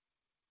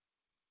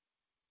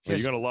 So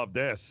you're gonna love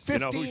this. 15, you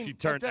know who she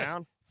turned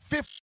down?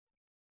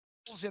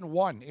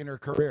 15 in her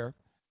career,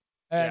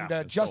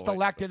 and just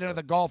elected into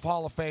the Golf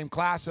Hall of Fame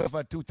class of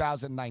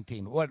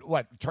 2019.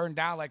 What turned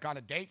down like on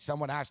a date?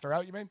 Someone asked her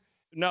out. You mean?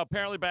 No,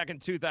 apparently back in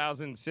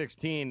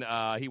 2016,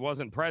 he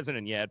wasn't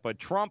president yet, but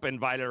Trump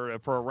invited her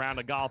for a round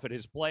of golf at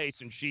his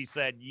place, and she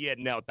said, yeah,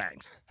 no,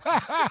 thanks.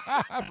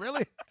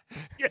 Really?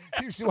 Yeah.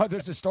 You see what?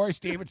 There's a story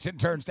Stevenson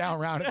turns down a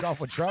round of golf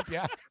with Trump,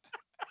 yeah?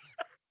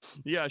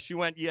 Yeah, she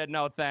went, yeah,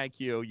 no, thank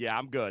you. Yeah,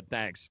 I'm good,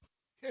 thanks.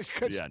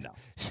 Yeah, no.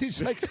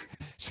 She's like,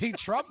 see,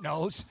 Trump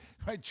knows.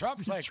 Right?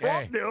 Trump's like,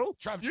 Trump knew.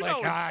 Trump's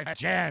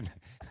Jan,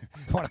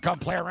 want to come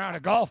play a round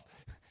of golf?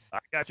 I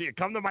got you.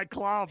 Come to my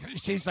club.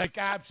 She's like,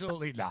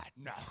 absolutely not.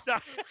 No.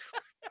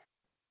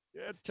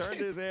 Yeah, turned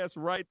his ass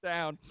right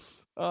down.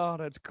 Oh,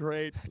 that's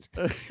great.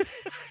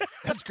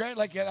 That's great.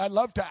 Like, I'd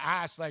love to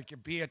ask, like,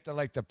 be at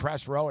the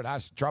press row and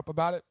ask Trump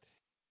about it.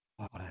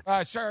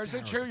 Sir, is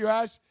it true you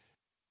asked?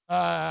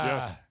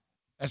 Yes.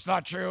 That's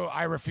not true.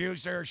 I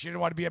refused her. She didn't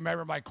want to be a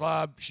member of my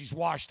club. She's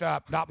washed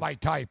up. Not my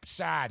type.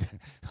 Sad.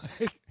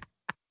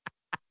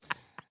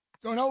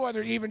 Don't know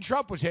whether even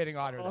Trump was hitting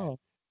on her. Oh.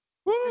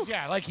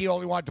 Yeah, like he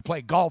only wanted to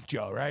play golf,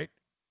 Joe, right?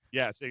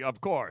 Yes,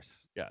 of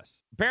course.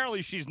 Yes.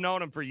 Apparently she's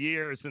known him for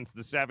years, since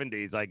the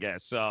 70s, I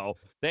guess. So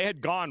they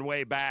had gone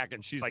way back,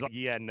 and she's like,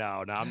 yeah,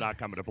 no, I'm not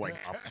coming to play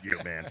golf with you,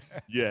 man.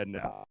 Yeah,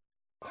 no.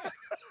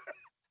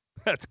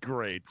 That's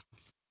great.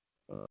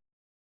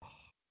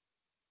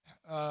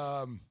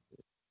 Yeah,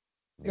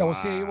 we'll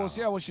see.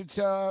 Yeah, we should.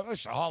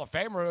 Hall of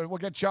Famer. We'll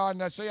get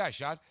Sean.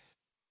 Sean.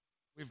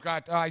 We've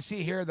got. I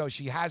see here though.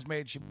 She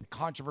made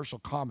controversial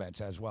comments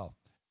as well.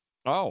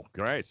 Oh,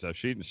 great. So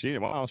she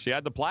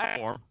had the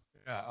platform.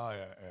 Yeah. Oh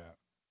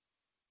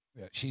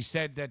yeah. She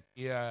said that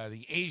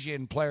the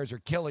Asian players are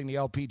killing the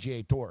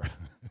LPGA Tour.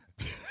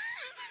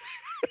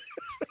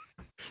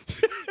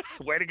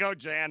 Way to go,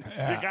 Jan.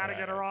 You got to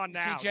get her on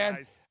now. See, Jan,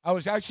 guys. I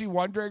was actually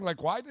wondering,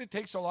 like, why did it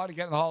take so long to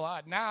get in the Hall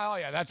of Fame? Now,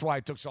 that's why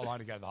it took so long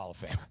to get in the Hall of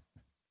Fame.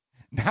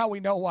 Now we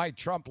know why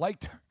Trump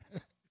liked her.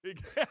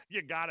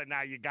 You got it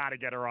now. You got to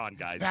get her on,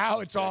 guys. Now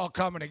it's all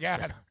coming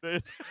together.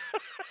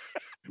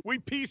 We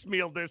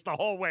piecemealed this the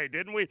whole way,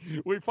 didn't we?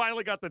 We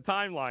finally got the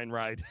timeline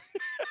right.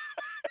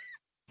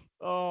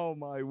 Oh,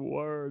 my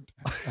word.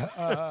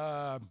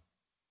 Wow.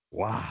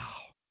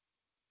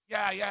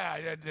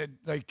 Yeah.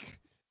 Like,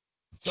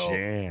 so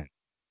Jan.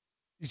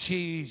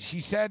 She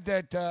said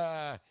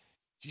that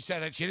she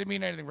didn't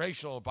mean anything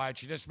racial by it.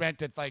 She just meant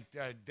that like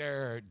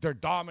they're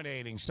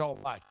dominating so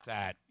much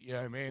that, you know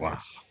what I mean? Wow.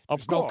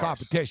 There's no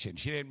competition.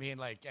 She didn't mean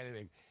like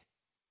anything.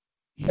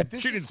 Yeah,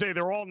 she didn't say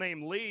they're all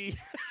named Lee.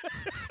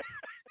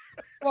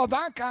 Well,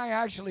 that guy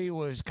actually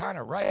was kind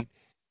of right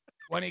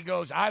when he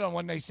goes,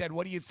 when they said,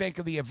 what do you think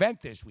of the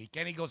event this week?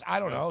 And he goes,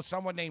 I don't know.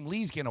 Someone named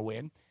Lee's going to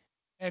win.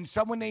 And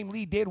someone named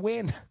Lee did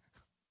win.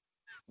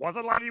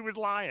 Wasn't like he was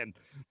lying.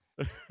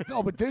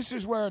 No, but this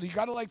is where you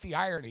got to like the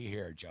irony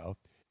here, Joe.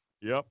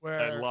 Yep,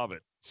 I love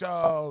it.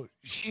 So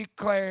she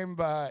claimed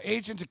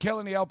agents are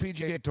killing the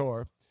LPGA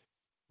Tour,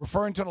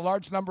 referring to the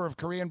large number of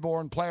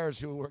Korean-born players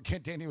who were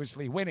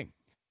continuously winning.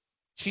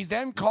 She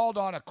then called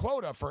on a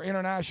quota for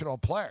international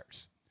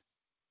players.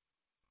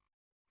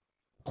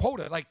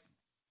 Quota, like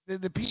the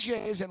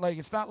PGA isn't like,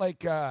 it's not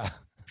like,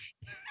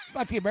 it's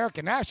not the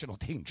American national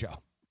team, Joe.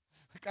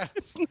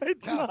 It's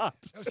not.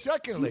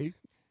 Secondly,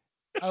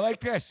 I like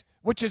this,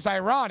 which is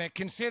ironic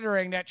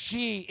considering that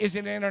she is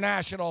an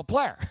international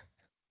player.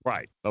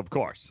 Right, of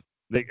course.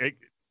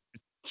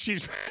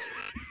 She's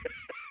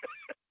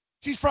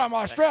from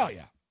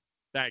Australia.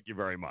 Thank you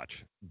very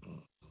much.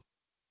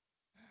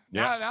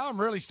 Now I'm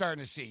really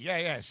starting to see.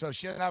 Yeah. So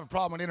she doesn't have a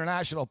problem with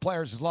international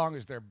players as long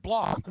as they're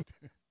blonde.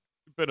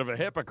 Bit of a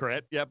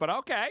hypocrite. Yeah, but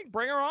okay.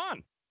 Bring her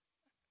on.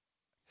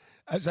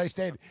 As I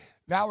stated,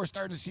 now we're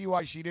starting to see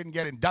why she didn't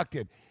get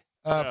inducted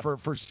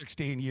for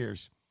 16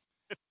 years.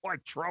 Why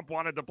Trump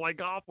wanted to play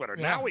golf with her.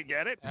 Yeah. Now we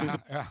get it.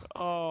 Yeah.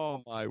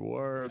 Oh, my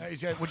word. He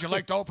said, would you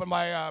like to open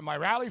my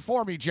rally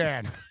for me,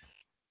 Jan?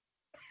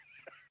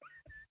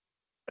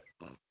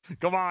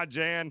 Come on,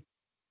 Jan.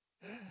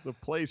 The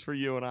place for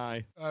you and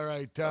I. All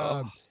right.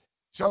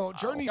 So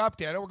journey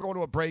update. I know we're going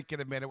to a break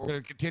in a minute. We're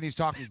going to continue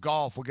talking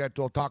golf.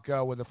 We'll talk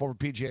with a former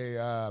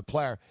PGA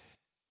player.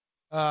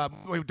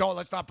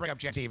 Let's not bring up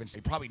Jan Stevens.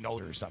 He probably knows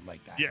her or something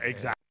like that. Yeah,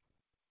 exactly.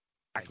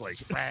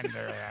 His friend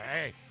or,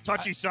 hey.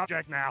 Touchy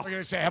subject now. I'm going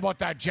to say, how about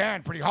that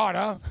Jan? Pretty hot,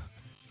 huh?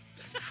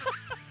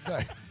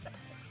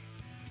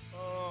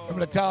 I'm going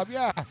to tell him,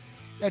 yeah,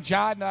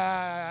 John,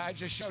 I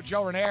just showed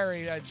Joe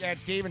Ranieri, Jan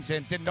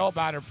Stevenson. Didn't know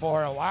about her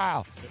for a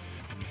while.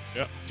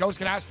 Yeah. Joe's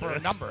going to ask for a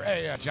number.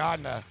 Hey,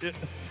 John.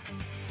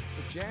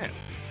 Jan.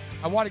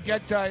 I want to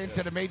get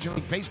into the Major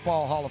League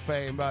Baseball Hall of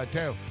Fame,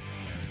 too.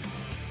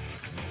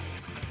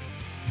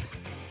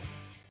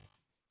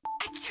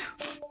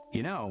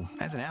 You know,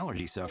 as an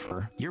allergy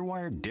sufferer, you're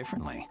wired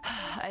differently.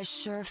 I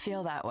sure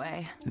feel that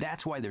way.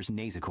 That's why there's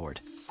Nasacort.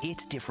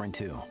 It's different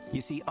too.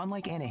 You see,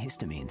 unlike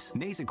antihistamines,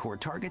 Nasacort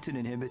targets and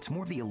inhibits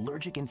more of the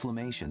allergic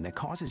inflammation that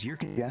causes ear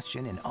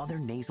congestion and other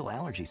nasal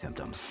allergy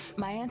symptoms.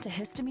 My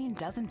antihistamine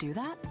doesn't do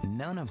that?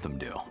 None of them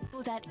do.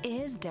 Oh, that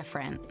is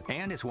different.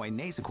 And it's why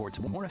Nasacort's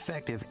more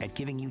effective at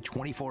giving you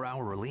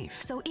 24-hour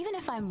relief. So even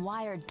if I'm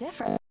wired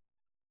different,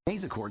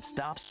 Nasacort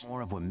stops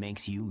more of what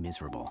makes you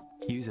miserable.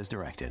 Use as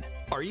directed.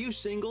 Are you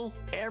single?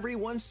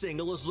 Everyone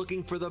single is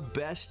looking for the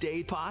best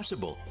date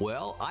possible.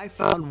 Well, I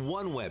found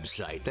one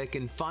website that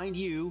can find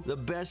you the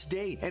best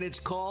date, and it's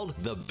called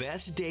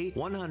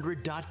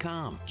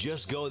thebestdate100.com.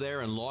 Just go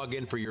there and log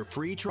in for your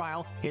free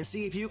trial and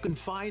see if you can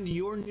find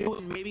your new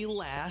and maybe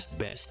last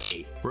best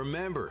date.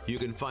 Remember, you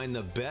can find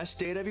the best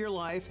date of your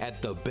life at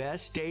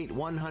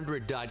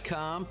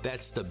thebestdate100.com.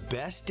 That's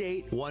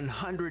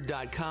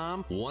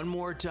thebestdate100.com. One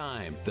more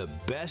time,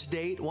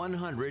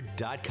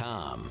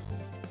 thebestdate100.com.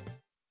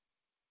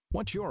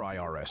 What's your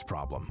IRS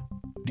problem?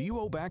 Do you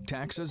owe back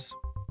taxes?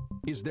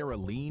 Is there a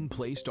lien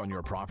placed on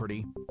your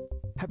property?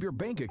 Have your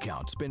bank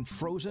accounts been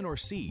frozen or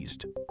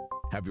seized?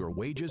 Have your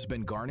wages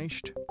been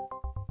garnished?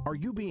 Are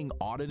you being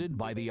audited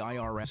by the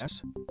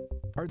IRS?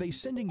 Are they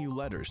sending you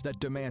letters that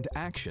demand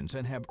actions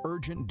and have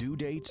urgent due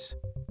dates?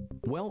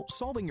 Well,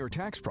 solving your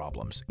tax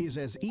problems is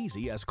as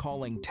easy as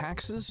calling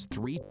Taxes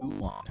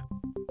 321.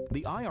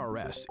 The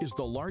IRS is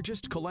the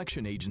largest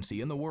collection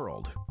agency in the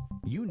world.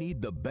 You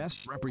need the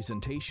best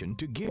representation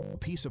to give you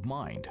peace of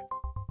mind.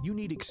 You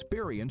need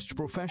experienced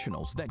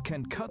professionals that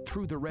can cut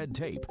through the red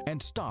tape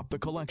and stop the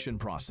collection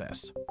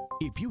process.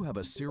 If you have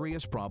a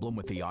serious problem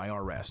with the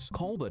IRS,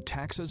 call the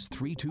Taxes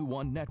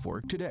 321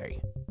 network today.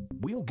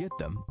 We'll get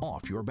them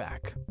off your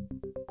back.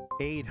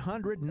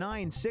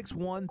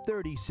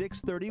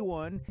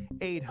 800-961-3631,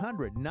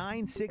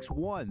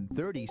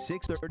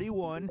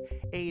 800-961-3631,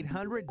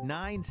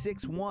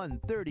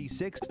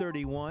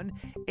 800-961-3631,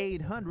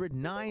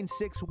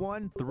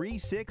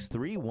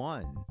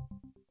 800-961-3631.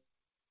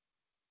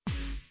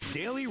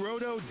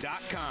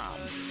 DailyRoto.com.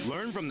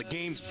 Learn from the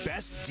game's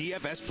best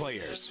DFS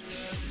players.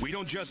 We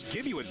don't just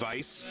give you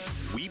advice,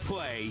 we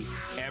play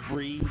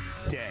every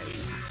day.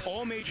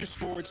 All major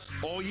sports,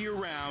 all year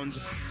round,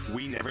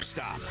 we never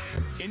stop.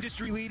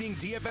 Industry-leading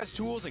DFS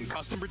tools and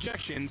custom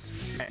projections,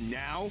 and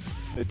now,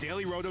 the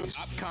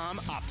DailyRoto.com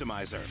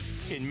Optimizer.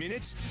 In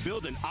minutes,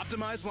 build an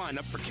optimized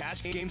lineup for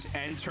cash games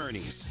and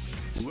tourneys.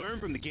 Learn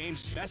from the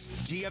game's best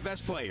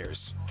DFS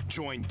players.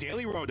 Join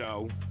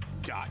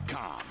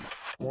DailyRoto.com.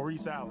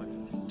 Maurice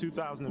Allen,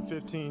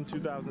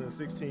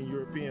 2015-2016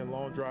 European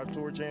Long Drive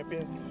Tour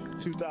Champion,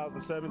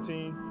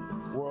 2017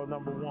 World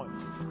Number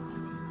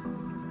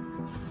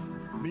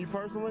 1. Me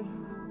personally,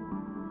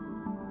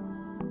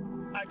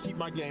 I keep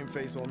my game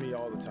face on me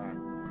all the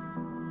time.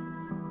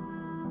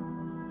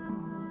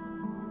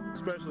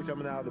 Especially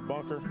coming out of the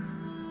bunker,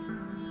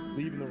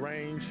 leaving the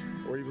range,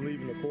 or even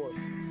leaving the course.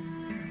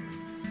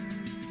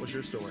 What's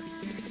your story?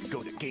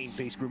 Go to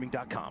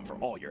GameFaceGrooming.com for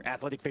all your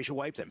athletic facial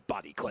wipes and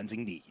body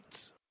cleansing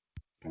needs.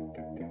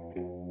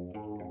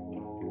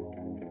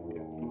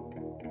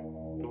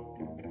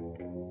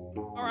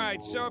 All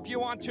right, so if you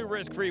want two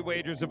risk-free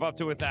wagers of up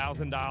to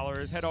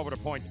 $1,000, head over to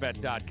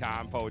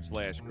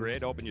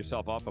PointsBet.com/grid. Open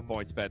yourself up a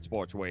PointsBet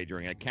sports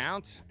wagering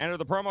account. Enter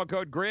the promo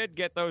code GRID.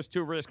 Get those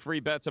two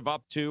risk-free bets of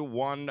up to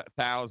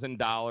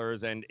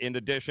 $1,000. And in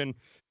addition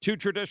to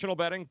traditional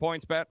betting,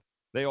 PointsBet,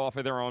 they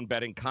offer their own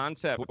betting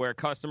concept where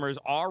customers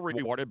are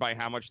rewarded by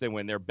how much they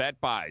win their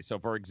bet by. So,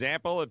 for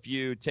example, if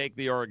you take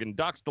the Oregon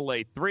Ducks to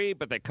lay 3,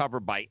 but they cover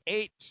by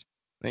 8,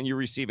 then you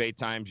receive 8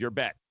 times your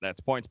bet. That's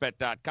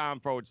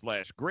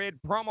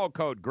PointsBet.com/grid. Promo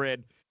code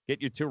GRID.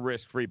 Get you two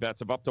risk-free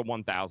bets of up to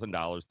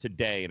 $1,000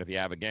 today. And if you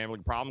have a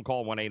gambling problem,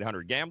 call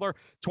 1-800-GAMBLER.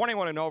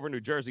 21 and over, New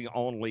Jersey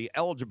only.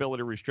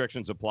 Eligibility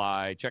restrictions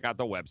apply. Check out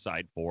the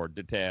website for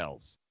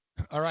details.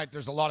 All right,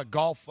 there's a lot of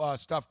golf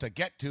stuff to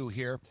get to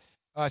here.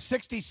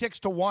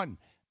 66-1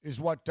 is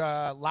what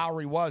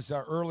Lowry was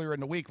earlier in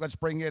the week. Let's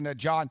bring in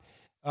John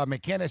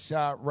McInnes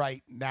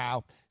right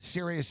now.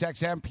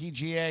 SiriusXM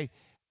PGA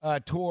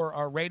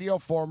Tour radio,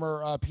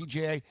 former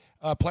PGA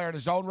player in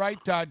his own right.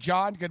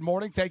 John, good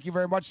morning. Thank you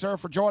very much, sir,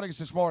 for joining us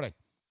this morning.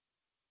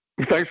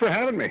 Thanks for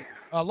having me.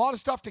 A lot of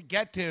stuff to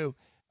get to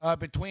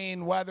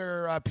between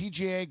whether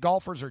PGA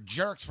golfers are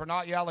jerks for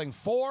not yelling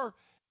for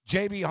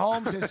JB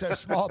Holmes is a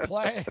small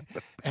play,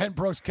 and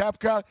Brooks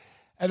Koepka.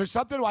 And there's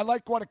something I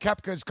like one of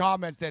Koepka's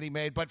comments that he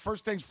made. But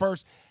first things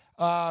first,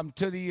 to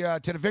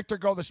the victor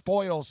go the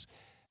spoils.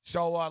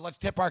 So let's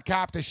tip our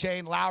cap to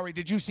Shane Lowry.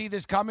 Did you see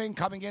this coming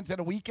into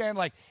the weekend?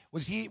 Like,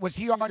 was he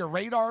on your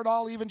radar at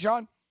all, even,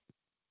 John?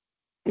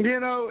 You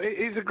know,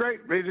 he's a great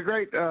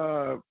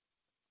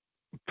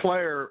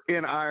player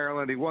in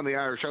Ireland. He won the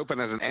Irish Open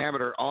as an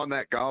amateur on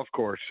that golf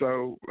course.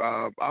 So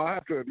I'll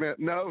have to admit,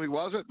 no, he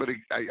wasn't, but he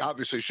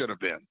obviously should have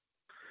been.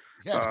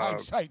 Yeah,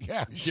 hindsight,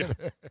 yeah. He should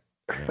have.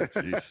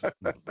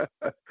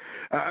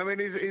 I mean,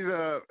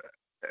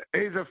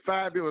 he's a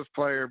fabulous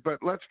player, but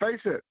let's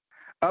face it,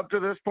 up to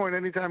this point,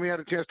 anytime he had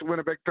a chance to win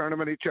a big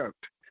tournament, he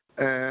choked.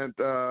 And,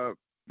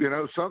 you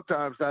know,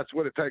 sometimes that's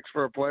what it takes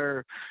for a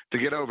player to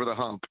get over the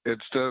hump.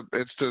 It's to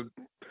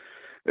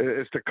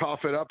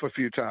cough it up a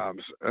few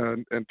times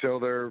until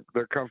they're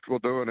comfortable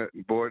doing it.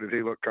 And boy, did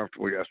he look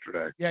comfortable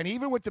yesterday. Yeah, and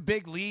even with the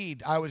big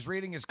lead, I was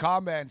reading his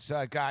comments,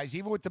 guys.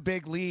 Even with the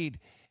big lead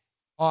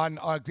on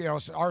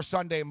our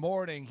Sunday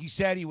morning, he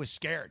said he was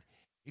scared.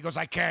 He goes,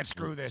 I can't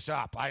screw this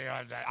up.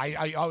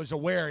 I was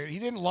aware. He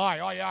didn't lie.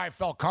 Oh yeah, I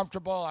felt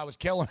comfortable. I was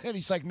killing it.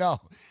 He's like, no.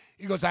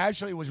 He goes, I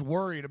actually was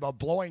worried about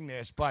blowing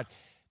this, but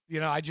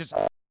I just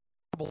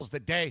as the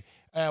day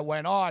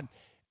went on.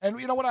 And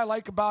you know what I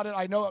like about it?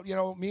 I know,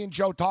 me and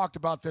Joe talked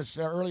about this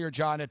earlier,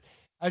 John. And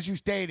as you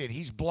stated,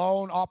 he's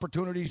blown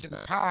opportunities in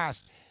the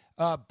past.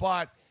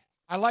 But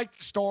I like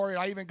the story.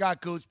 I even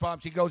got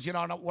goosebumps. He goes,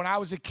 when I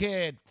was a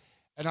kid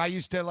and I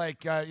used to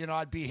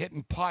I'd be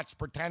hitting putts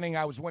pretending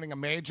I was winning a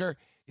major.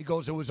 He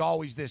goes, it was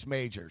always this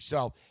major.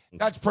 So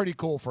that's pretty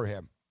cool for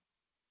him.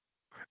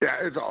 Yeah,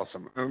 it's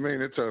awesome. I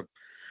mean,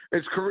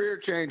 it's career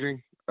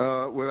changing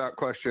without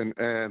question.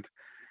 And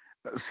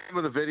some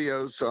of the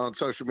videos on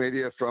social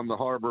media from the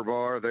Harbor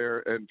Bar there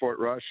in Fort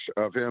Rush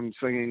of him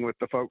singing with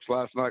the folks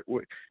last night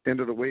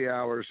into the wee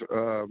hours,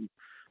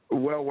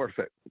 well worth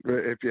it.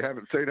 If you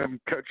haven't seen them,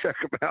 go check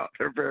them out.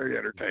 They're very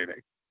entertaining.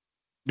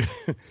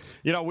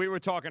 We were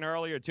talking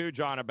earlier, too,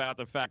 John, about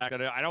the fact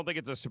that I don't think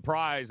it's a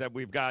surprise that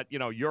we've got,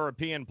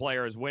 European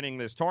players winning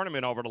this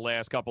tournament over the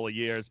last couple of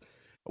years.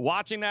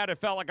 Watching that, it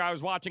felt like I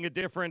was watching a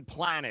different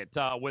planet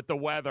with the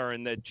weather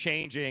and the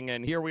changing.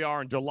 And here we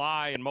are in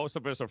July, and most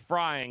of us are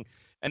frying,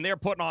 and they're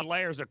putting on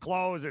layers of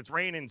clothes. It's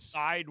raining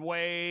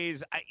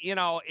sideways.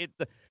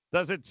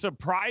 Does it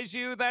surprise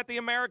you that the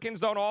Americans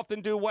don't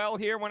often do well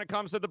here when it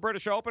comes to the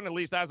British Open, at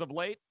least as of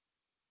late?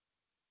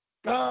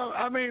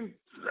 I mean,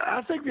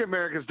 I think the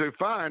Americans do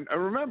fine.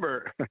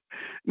 Remember,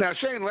 now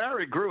Shane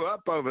Lowry grew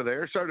up over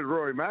there, so did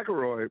Rory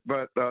McIlroy,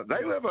 but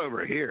they live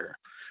over here.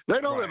 They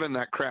don't live in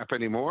that crap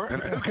anymore,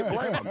 and who can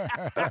blame them?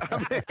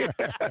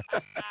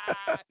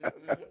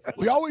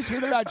 We always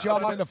hear that,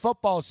 John, in the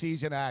football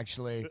season,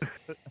 actually,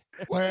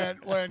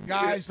 when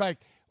guys like,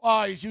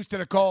 oh, he's used to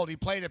the cold. He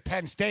played at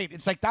Penn State.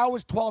 It's like that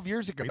was 12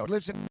 years ago. He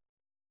lives in.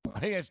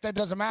 Hey, that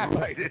doesn't matter.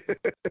 Right.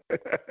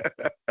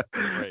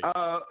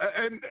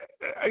 And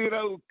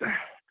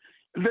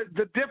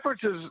the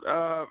differences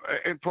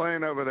in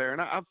playing over there,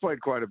 and I've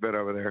played quite a bit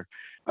over there.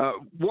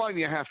 One,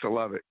 you have to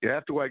love it. You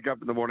have to wake up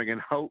in the morning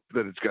and hope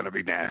that it's going to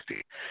be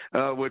nasty,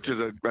 which is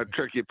a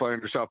trick you play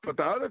on yourself. But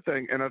the other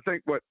thing, and I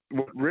think what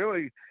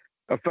really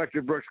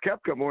affected Brooks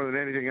Koepka more than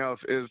anything else,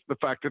 is the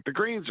fact that the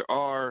greens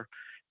are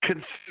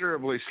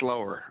considerably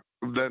slower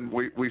than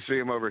we see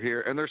them over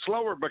here. And they're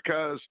slower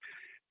because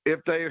if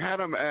they had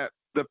them at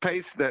the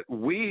pace that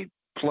we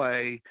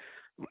play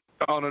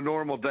on a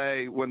normal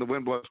day when the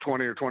wind blows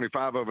 20 or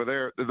 25 over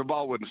there, the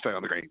ball wouldn't stay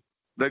on the green.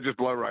 They just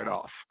blow right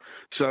off.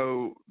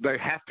 So they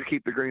have to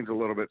keep the greens a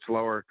little bit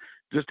slower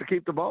just to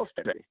keep the ball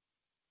steady.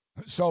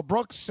 So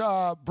Brooks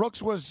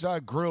was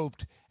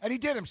grouped, and he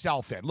did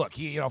himself in. Look,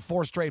 he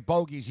 4 straight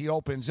bogeys. He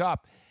opens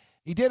up.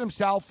 He did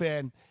himself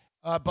in,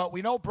 but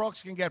we know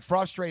Brooks can get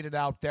frustrated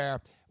out there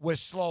with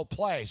slow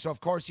play. So of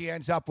course he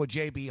ends up with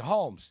JB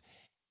Holmes.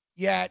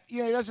 Yet he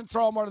doesn't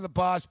throw him under the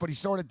bus, but he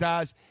sort of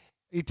does.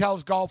 He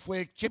tells Golf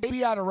Week,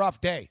 JB had a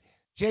rough day.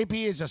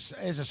 JB is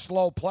a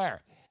slow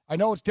player. I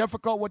know it's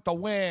difficult with the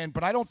wind,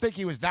 but I don't think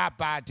he was that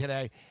bad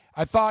today.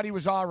 I thought he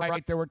was all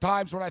right. There were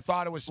times when I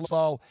thought it was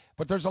slow,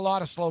 but there's a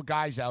lot of slow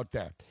guys out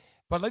there.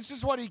 But this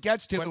is what he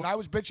gets to. And I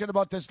was bitching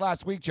about this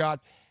last week, John.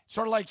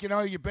 Sort of like,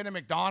 you've been at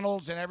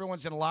McDonald's and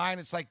everyone's in line.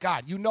 It's like,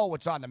 God,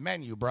 what's on the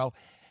menu, bro.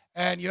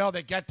 And,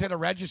 they get to the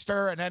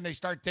register and then they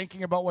start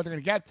thinking about what they're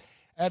going to get.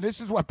 And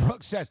this is what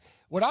Brooks says.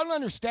 What I don't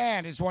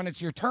understand is when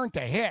it's your turn to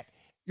hit,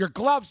 your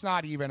glove's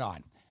not even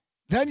on.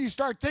 Then you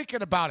start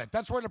thinking about it.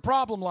 That's where the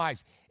problem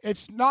lies.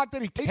 It's not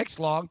that he takes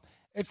long.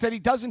 It's that he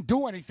doesn't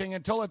do anything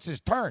until it's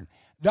his turn.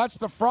 That's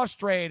the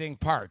frustrating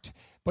part.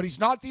 But he's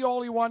not the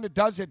only one that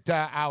does it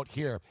out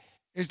here.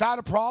 Is that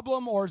a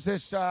problem, or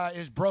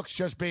is Brooks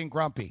just being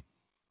grumpy?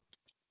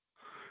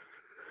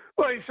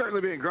 Well, he's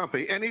certainly being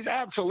grumpy, and he's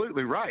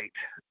absolutely right.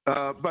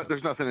 But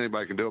there's nothing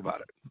anybody can do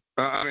about it.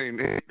 I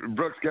mean,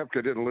 Brooks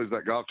Koepka didn't lose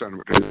that golf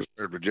tournament because he was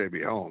paired with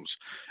J.B. Holmes.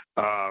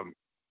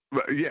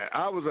 But yeah,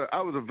 I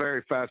was a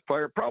very fast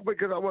player, probably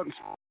because I wasn't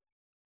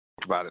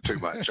about it too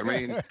much. I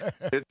mean,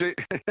 it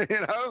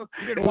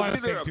was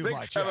either a big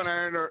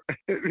 7-iron or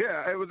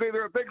it was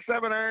either a big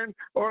 7-iron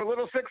or a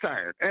little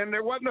 6-iron, and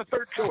there wasn't a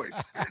third choice.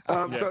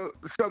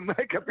 So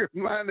make up your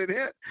mind and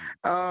hit.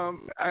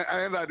 And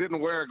I didn't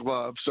wear a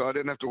glove, so I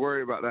didn't have to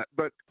worry about that.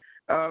 But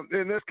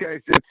in this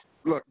case,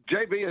 look,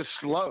 JB is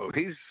slow.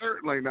 He's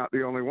certainly not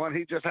the only one.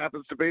 He just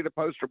happens to be the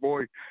poster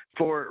boy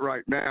for it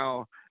right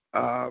now.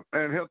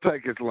 And he'll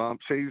take his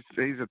lumps. He's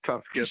a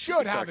tough kid. He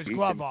should have his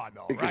glove on,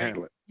 though, right?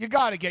 You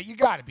got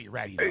to be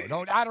ready,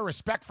 though. Out of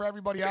respect for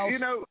everybody else.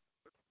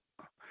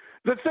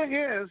 The thing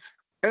is,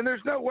 and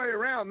there's no way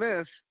around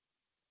this,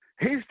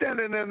 he's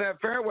standing in that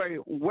fairway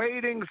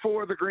waiting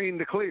for the green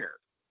to clear.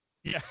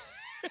 Yeah.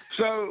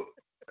 So,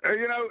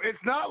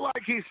 it's not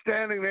like he's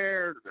standing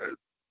there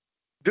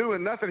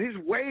doing nothing. He's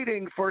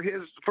waiting for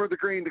the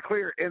green to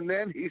clear, and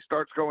then he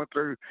starts going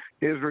through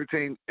his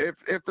routine.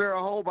 If they're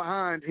a hole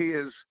behind,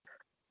 he's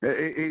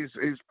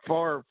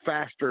far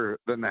faster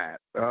than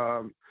that.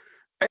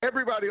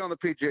 Everybody on the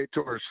PGA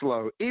Tour is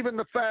slow. Even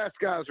the fast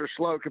guys are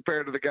slow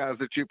compared to the guys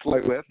that you play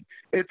with.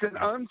 It's an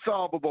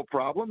unsolvable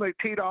problem. They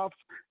teed off.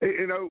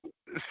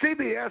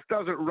 CBS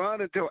doesn't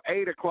run until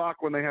 8 o'clock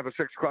when they have a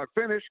 6 o'clock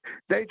finish.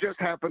 They just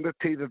happen to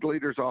tee the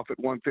leaders off at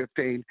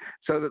 1:15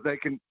 so that they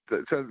can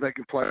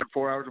play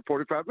 4 hours and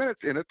 45 minutes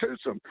in a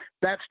twosome.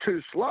 That's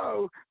too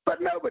slow, but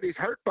nobody's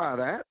hurt by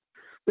that.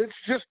 It's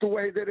just the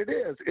way that it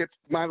is. It's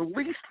my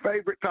least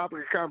favorite topic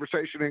of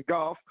conversation in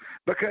golf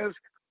because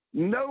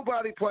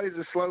nobody plays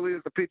as slowly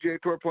as the PGA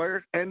Tour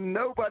players, and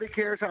nobody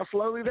cares how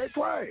slowly they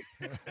play.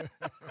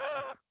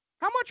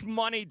 How much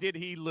money did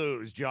he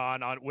lose,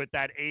 John, with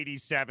that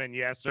 87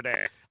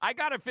 yesterday? I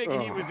got to figure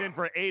he was in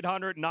for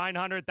 800,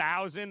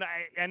 900,000,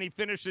 and he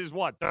finishes,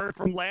 third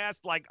from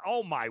last? Like,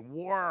 oh, my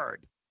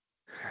word.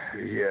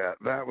 Yeah,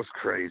 that was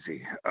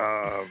crazy.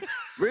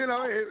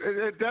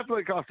 It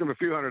definitely cost him a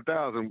few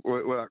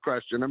 $100,000 without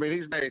question. I mean,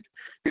 he's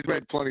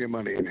made plenty of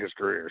money in his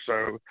career,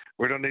 so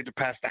we don't need to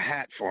pass the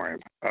hat for him.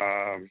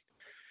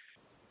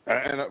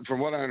 And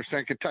from what I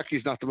understand,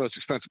 Kentucky's not the most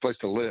expensive place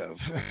to live.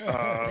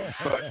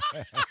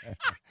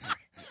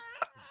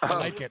 I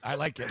like it.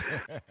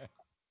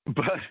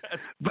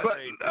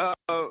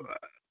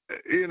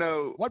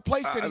 What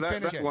place did he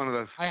finish in? One of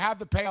those. I have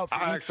the payout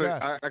for each.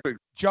 Actually,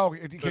 Joe,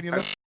 can you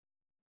look?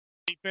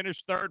 He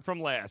finished third from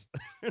last.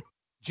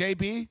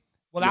 JB?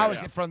 Well, that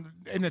was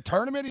in the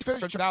tournament he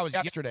finished. That was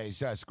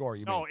yesterday's score.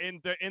 In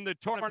the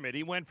tournament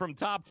he went from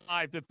top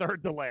 5 to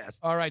third to last.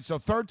 All right, so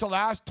third to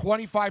last,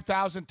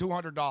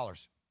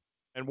 $25,200.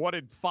 And what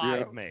did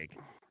 5 make?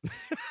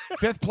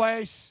 Fifth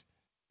place,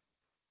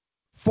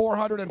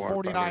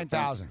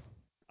 $449,000.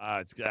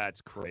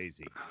 That's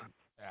crazy.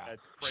 Yeah.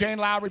 That's crazy. Shane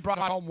Lowry brought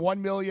home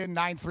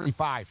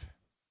 $1,935,000,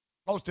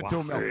 close to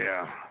 $2 million.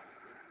 Yeah.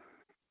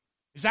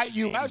 Is that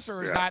U.S.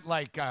 or is that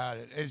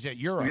is it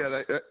euros?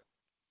 Yeah,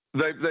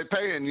 they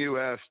pay in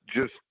U.S.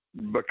 just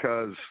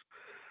because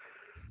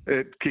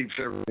it keeps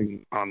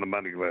everything on the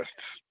money lists.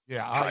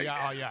 Yeah.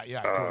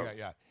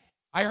 Yeah.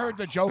 I heard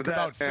the joke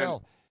about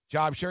Phil.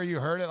 John, I'm sure you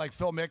heard it. Like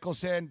Phil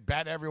Mickelson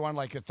bet everyone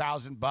like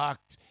 $1,000. I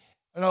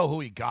don't know who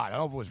he got. I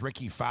don't know if it was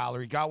Ricky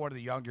Fowler. He got one of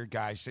the younger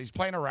guys. So he's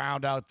playing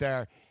around out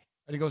there,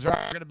 and he goes, "All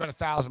right, I'm gonna bet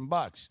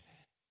 $1,000."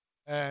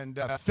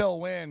 And Phil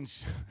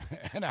wins,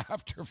 and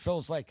after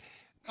Phil's like,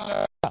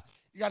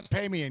 "You got to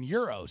pay me in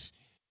euros.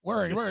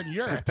 We're in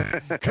Europe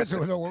because they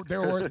were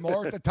worth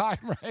more at the time,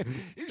 right?"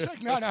 He's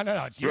like, no,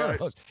 it's euros.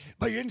 Right.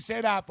 But you didn't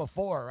say that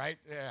before, right?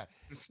 Yeah.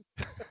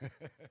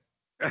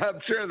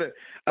 I'm sure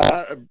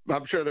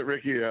that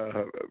Ricky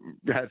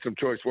had some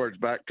choice words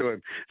back to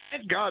him.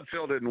 Thank God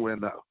Phil didn't win,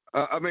 though.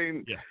 I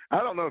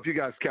don't know if you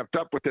guys kept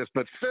up with this,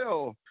 but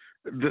Phil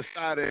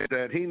decided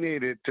that he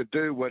needed to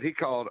do what he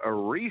called a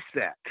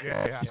reset.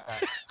 Yeah.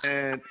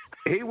 And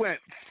he went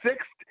 6.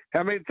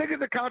 I mean, think of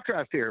the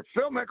contrast here.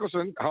 Phil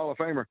Mickelson, Hall of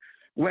Famer,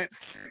 went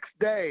 6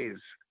 days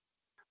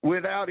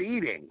without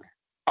eating.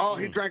 All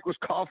he drank was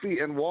coffee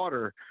and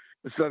water.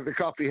 So the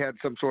coffee had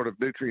some sort of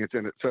nutrients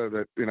in it, so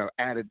that,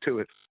 added to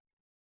its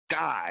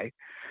dye.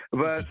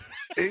 But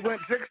he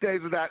went 6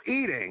 days without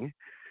eating.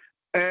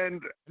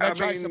 And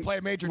tries to play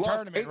a major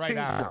tournament right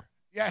now.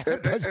 Yeah.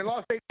 and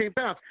lost 18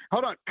 pounds.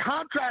 Hold on.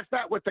 Contrast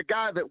that with the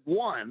guy that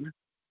won,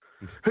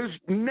 who's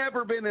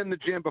never been in the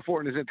gym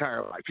before in his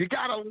entire life. You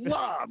got to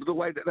love the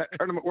way that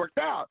tournament worked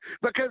out,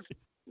 because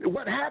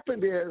what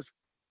happened is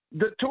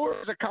the tour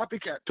is a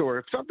copycat tour.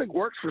 If something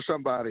works for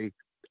somebody,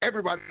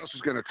 everybody else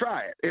is going to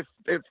try it.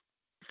 If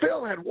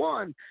Phil had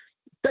won,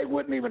 they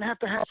wouldn't even have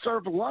to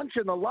serve lunch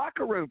in the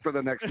locker room for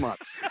the next month.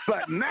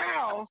 But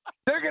now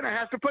they're going to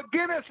have to put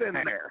Guinness in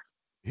there.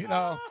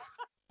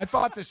 I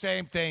thought the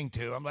same thing,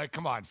 too. I'm like,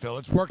 come on, Phil.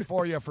 It's worked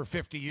for you for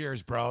 50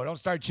 years, bro. Don't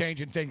start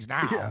changing things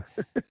now.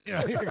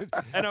 Yeah.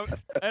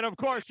 And of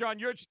course, John,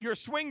 your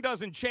swing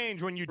doesn't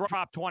change when you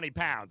drop 20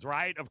 pounds,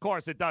 right? Of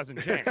course, it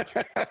doesn't change.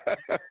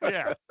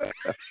 Yeah.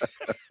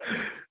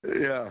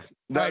 Yeah,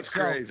 that's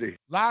crazy.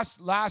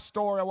 Last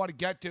story I want to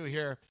get to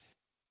here.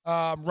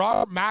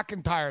 Robert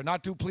McIntyre,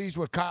 not too pleased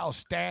with Kyle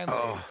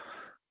Stanley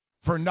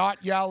for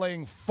not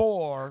yelling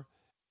 4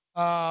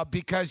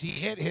 because he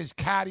hit his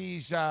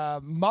caddy's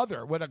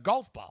mother with a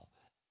golf ball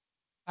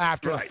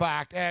after the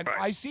fact. And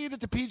I see that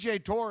the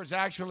PGA Tour is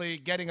actually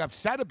getting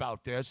upset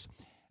about this,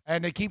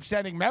 and they keep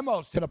sending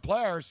memos to the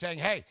players saying,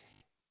 hey,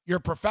 your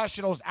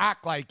professionals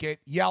act like it,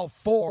 yell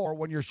 4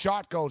 when your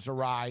shot goes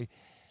awry,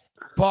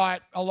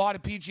 but a lot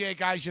of PGA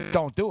guys just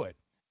don't do it.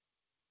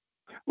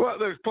 Well,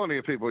 there's plenty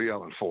of people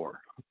yelling 4.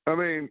 I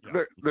mean,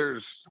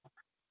 there's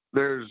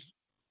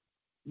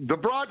the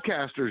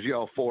broadcasters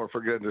yell 4 for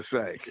goodness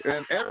sake,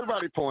 and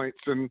everybody points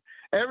and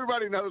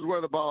everybody knows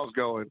where the ball's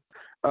going.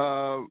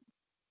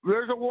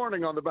 There's a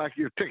warning on the back of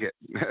your ticket.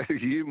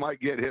 You might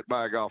get hit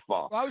by a golf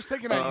ball. Well, I was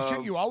thinking that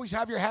shouldn't you always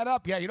have your head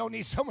up? Yeah, you don't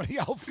need someone to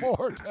yell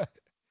 4.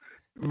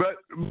 But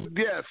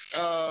yes,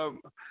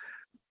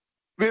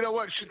 you know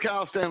what? Should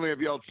Kyle Stanley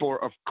have yelled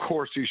 4? Of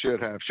course he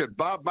should have. Should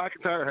Bob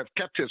McIntyre have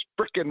kept his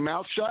freaking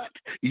mouth shut?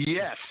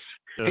 Yes.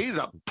 He's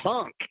a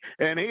punk,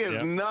 and he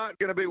is not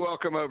going to be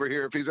welcome over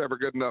here if he's ever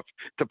good enough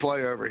to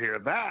play over here.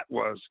 That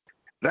was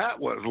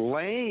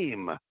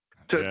lame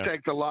to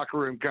take the locker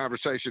room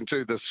conversation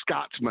to the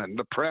Scotsman,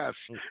 the press,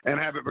 and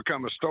have it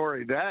become a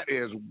story. That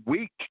is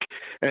weak,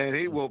 and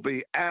he will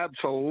be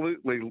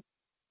absolutely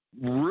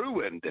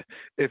ruined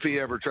if he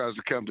ever tries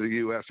to come to the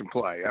U.S. and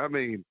play. I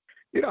mean,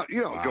 you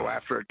don't go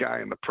after a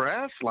guy in the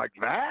press like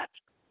that.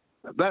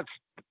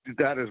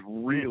 That is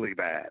really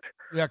bad.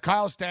 Yeah,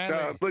 Kyle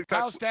Stanley.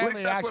 Kyle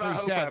Stanley actually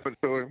said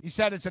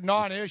it's a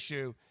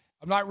non-issue.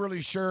 I'm not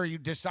really sure you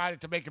decided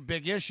to make a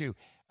big issue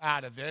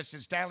out of this.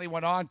 And Stanley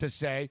went on to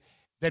say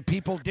that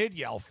people did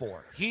yell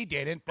 4. He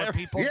didn't, but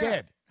people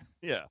did.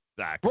 Yeah,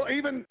 exactly. Well,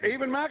 even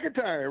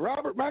McIntyre,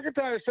 Robert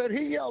McIntyre said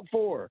he yelled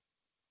 4.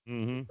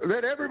 Mm-hmm.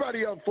 That everybody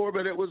yelled 4,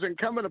 but it was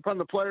incumbent upon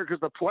the player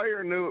because the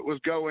player knew it was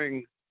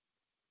going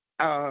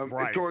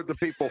toward the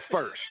people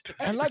first.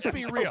 And let's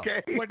be real.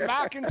 Okay. Would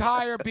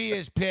McIntyre be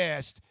as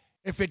pissed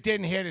if it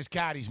didn't hit his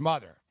caddy's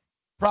mother?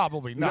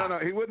 Probably not. No,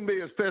 he wouldn't be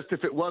as pissed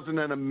if it wasn't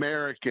an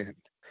American.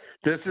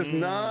 This is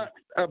not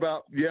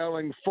about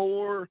yelling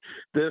 4.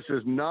 This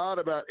is not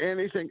about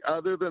anything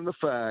other than the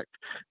fact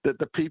that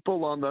the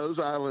people on those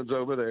islands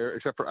over there,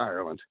 except for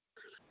Ireland,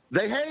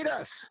 they hate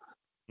us.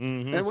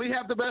 Mm-hmm. And we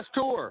have the best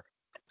tour.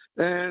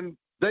 And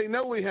they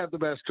know we have the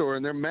best tour,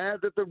 and they're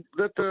mad that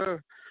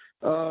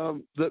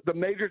the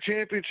major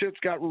championships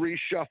got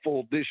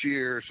reshuffled this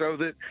year so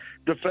that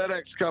the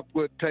FedEx Cup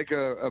would take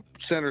a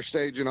center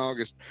stage in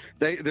August.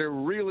 They're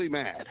really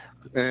mad,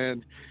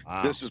 and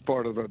this is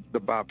part of the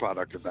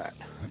byproduct of that.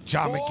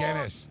 John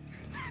McGinnis.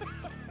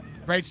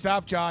 Great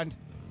stuff, John.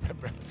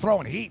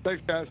 Throwing heat.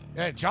 Thanks, guys.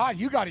 Hey, John,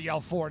 you got to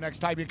yell 4 next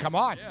time you come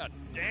on. Yeah,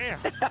 damn.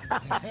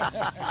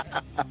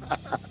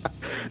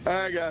 All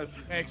right, guys.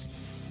 Thanks.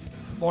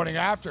 Morning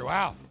after.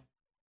 Wow.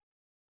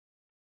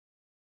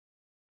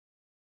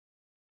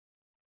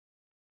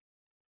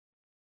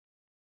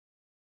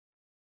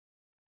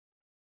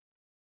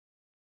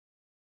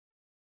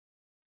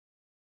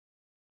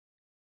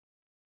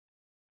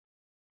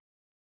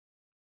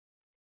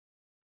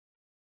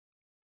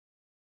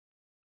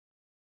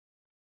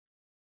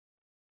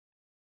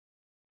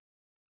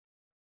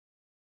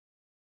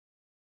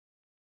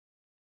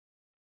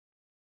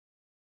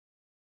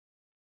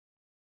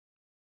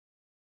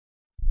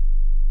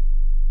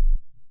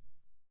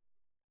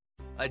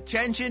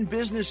 Attention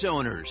business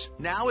owners.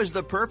 Now is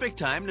the perfect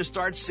time to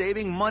start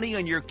saving money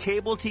on your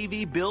cable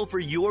TV bill for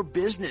your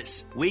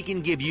business. We can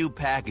give you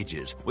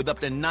packages with up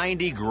to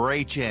 90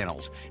 great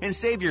channels and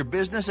save your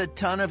business a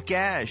ton of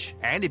cash.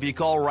 And if you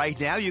call right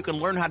now, you can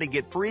learn how to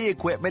get free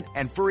equipment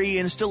and free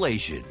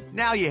installation.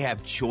 Now you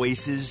have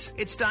choices.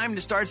 It's time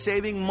to start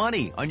saving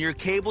money on your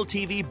cable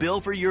TV bill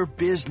for your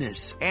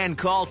business. And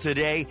call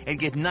today and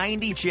get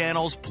 90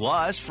 channels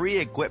plus free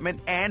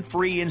equipment and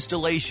free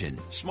installation.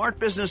 Smart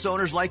business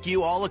owners like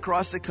you all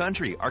across the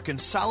country are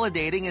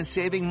consolidating and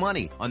saving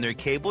money on their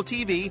cable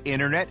TV,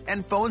 internet,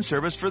 and phone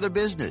service for their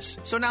business.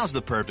 So now's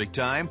the perfect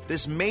time.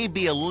 This may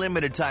be a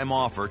limited time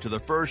offer to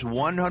the first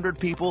 100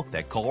 people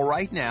that call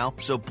right now,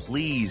 so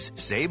please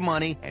save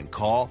money and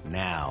call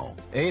now.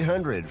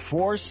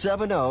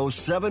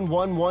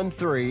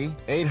 800-470-7113.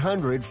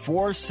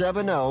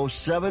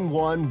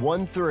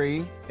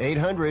 800-470-7113.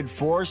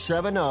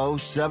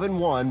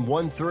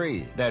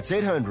 800-470-7113. That's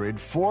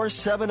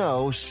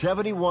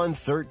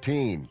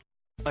 800-470-7113.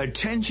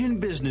 Attention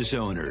business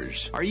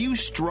owners. Are you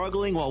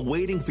struggling while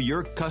waiting for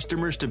your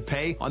customers to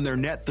pay on their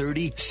net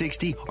 30,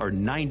 60, or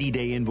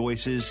 90-day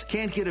invoices?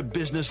 Can't get a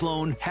business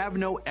loan? Have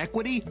no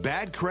equity?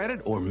 Bad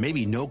credit? Or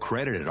maybe no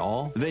credit at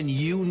all? Then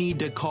you need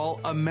to call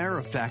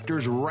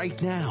AmeriFactors right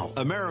now.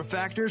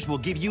 AmeriFactors will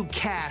give you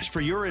cash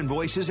for your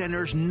invoices and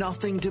there's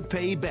nothing to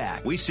pay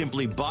back. We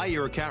simply buy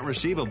your account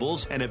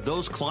receivables, and if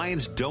those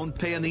clients don't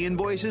pay on the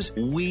invoices,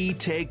 we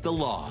take the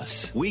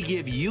loss. We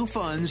give you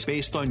funds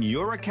based on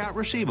your account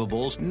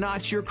receivables,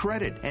 not your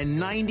credit. And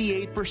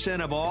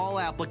 98% of all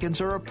applicants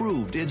are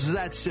approved. It's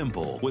that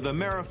simple. With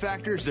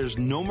AmeriFactors, there's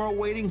no more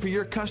waiting for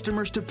your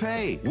customers to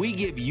pay. We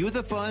give you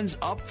the funds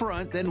up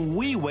front, then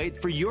we wait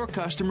for your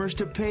customers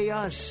to pay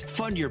us.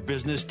 Fund your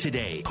business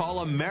today.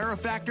 Call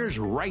AmeriFactors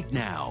right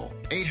now.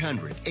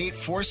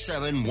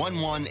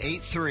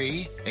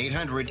 800-847-1183.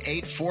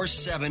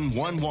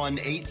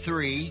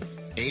 800-847-1183.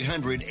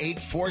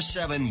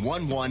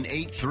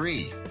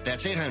 800-847-1183.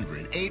 That's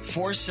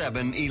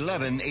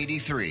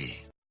 800-847-1183.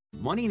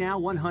 Money Now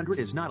 100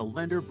 is not a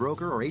lender,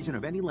 broker, or agent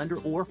of any lender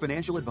or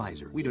financial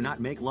advisor. We do not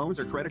make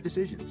loans or credit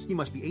decisions. You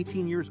must be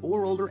 18 years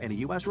or older and a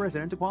U.S.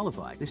 resident to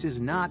qualify. This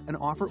is not an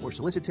offer or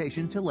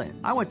solicitation to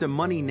lend. I went to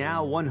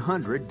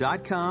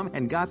MoneyNow100.com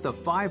and got the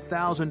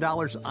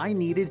 $5,000 I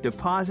needed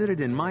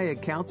deposited in my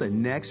account the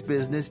next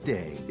business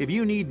day. If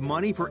you need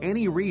money for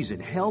any reason,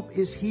 help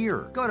is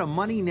here. Go to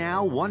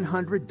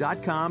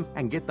MoneyNow100.com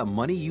and get the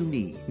money you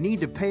need. Need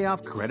to pay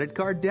off credit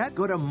card debt?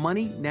 Go to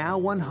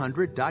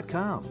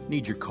MoneyNow100.com.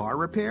 Need your car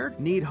repaired?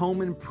 Need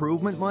home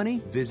improvement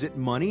money? Visit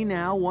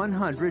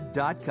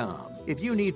MoneyNow100.com. If you need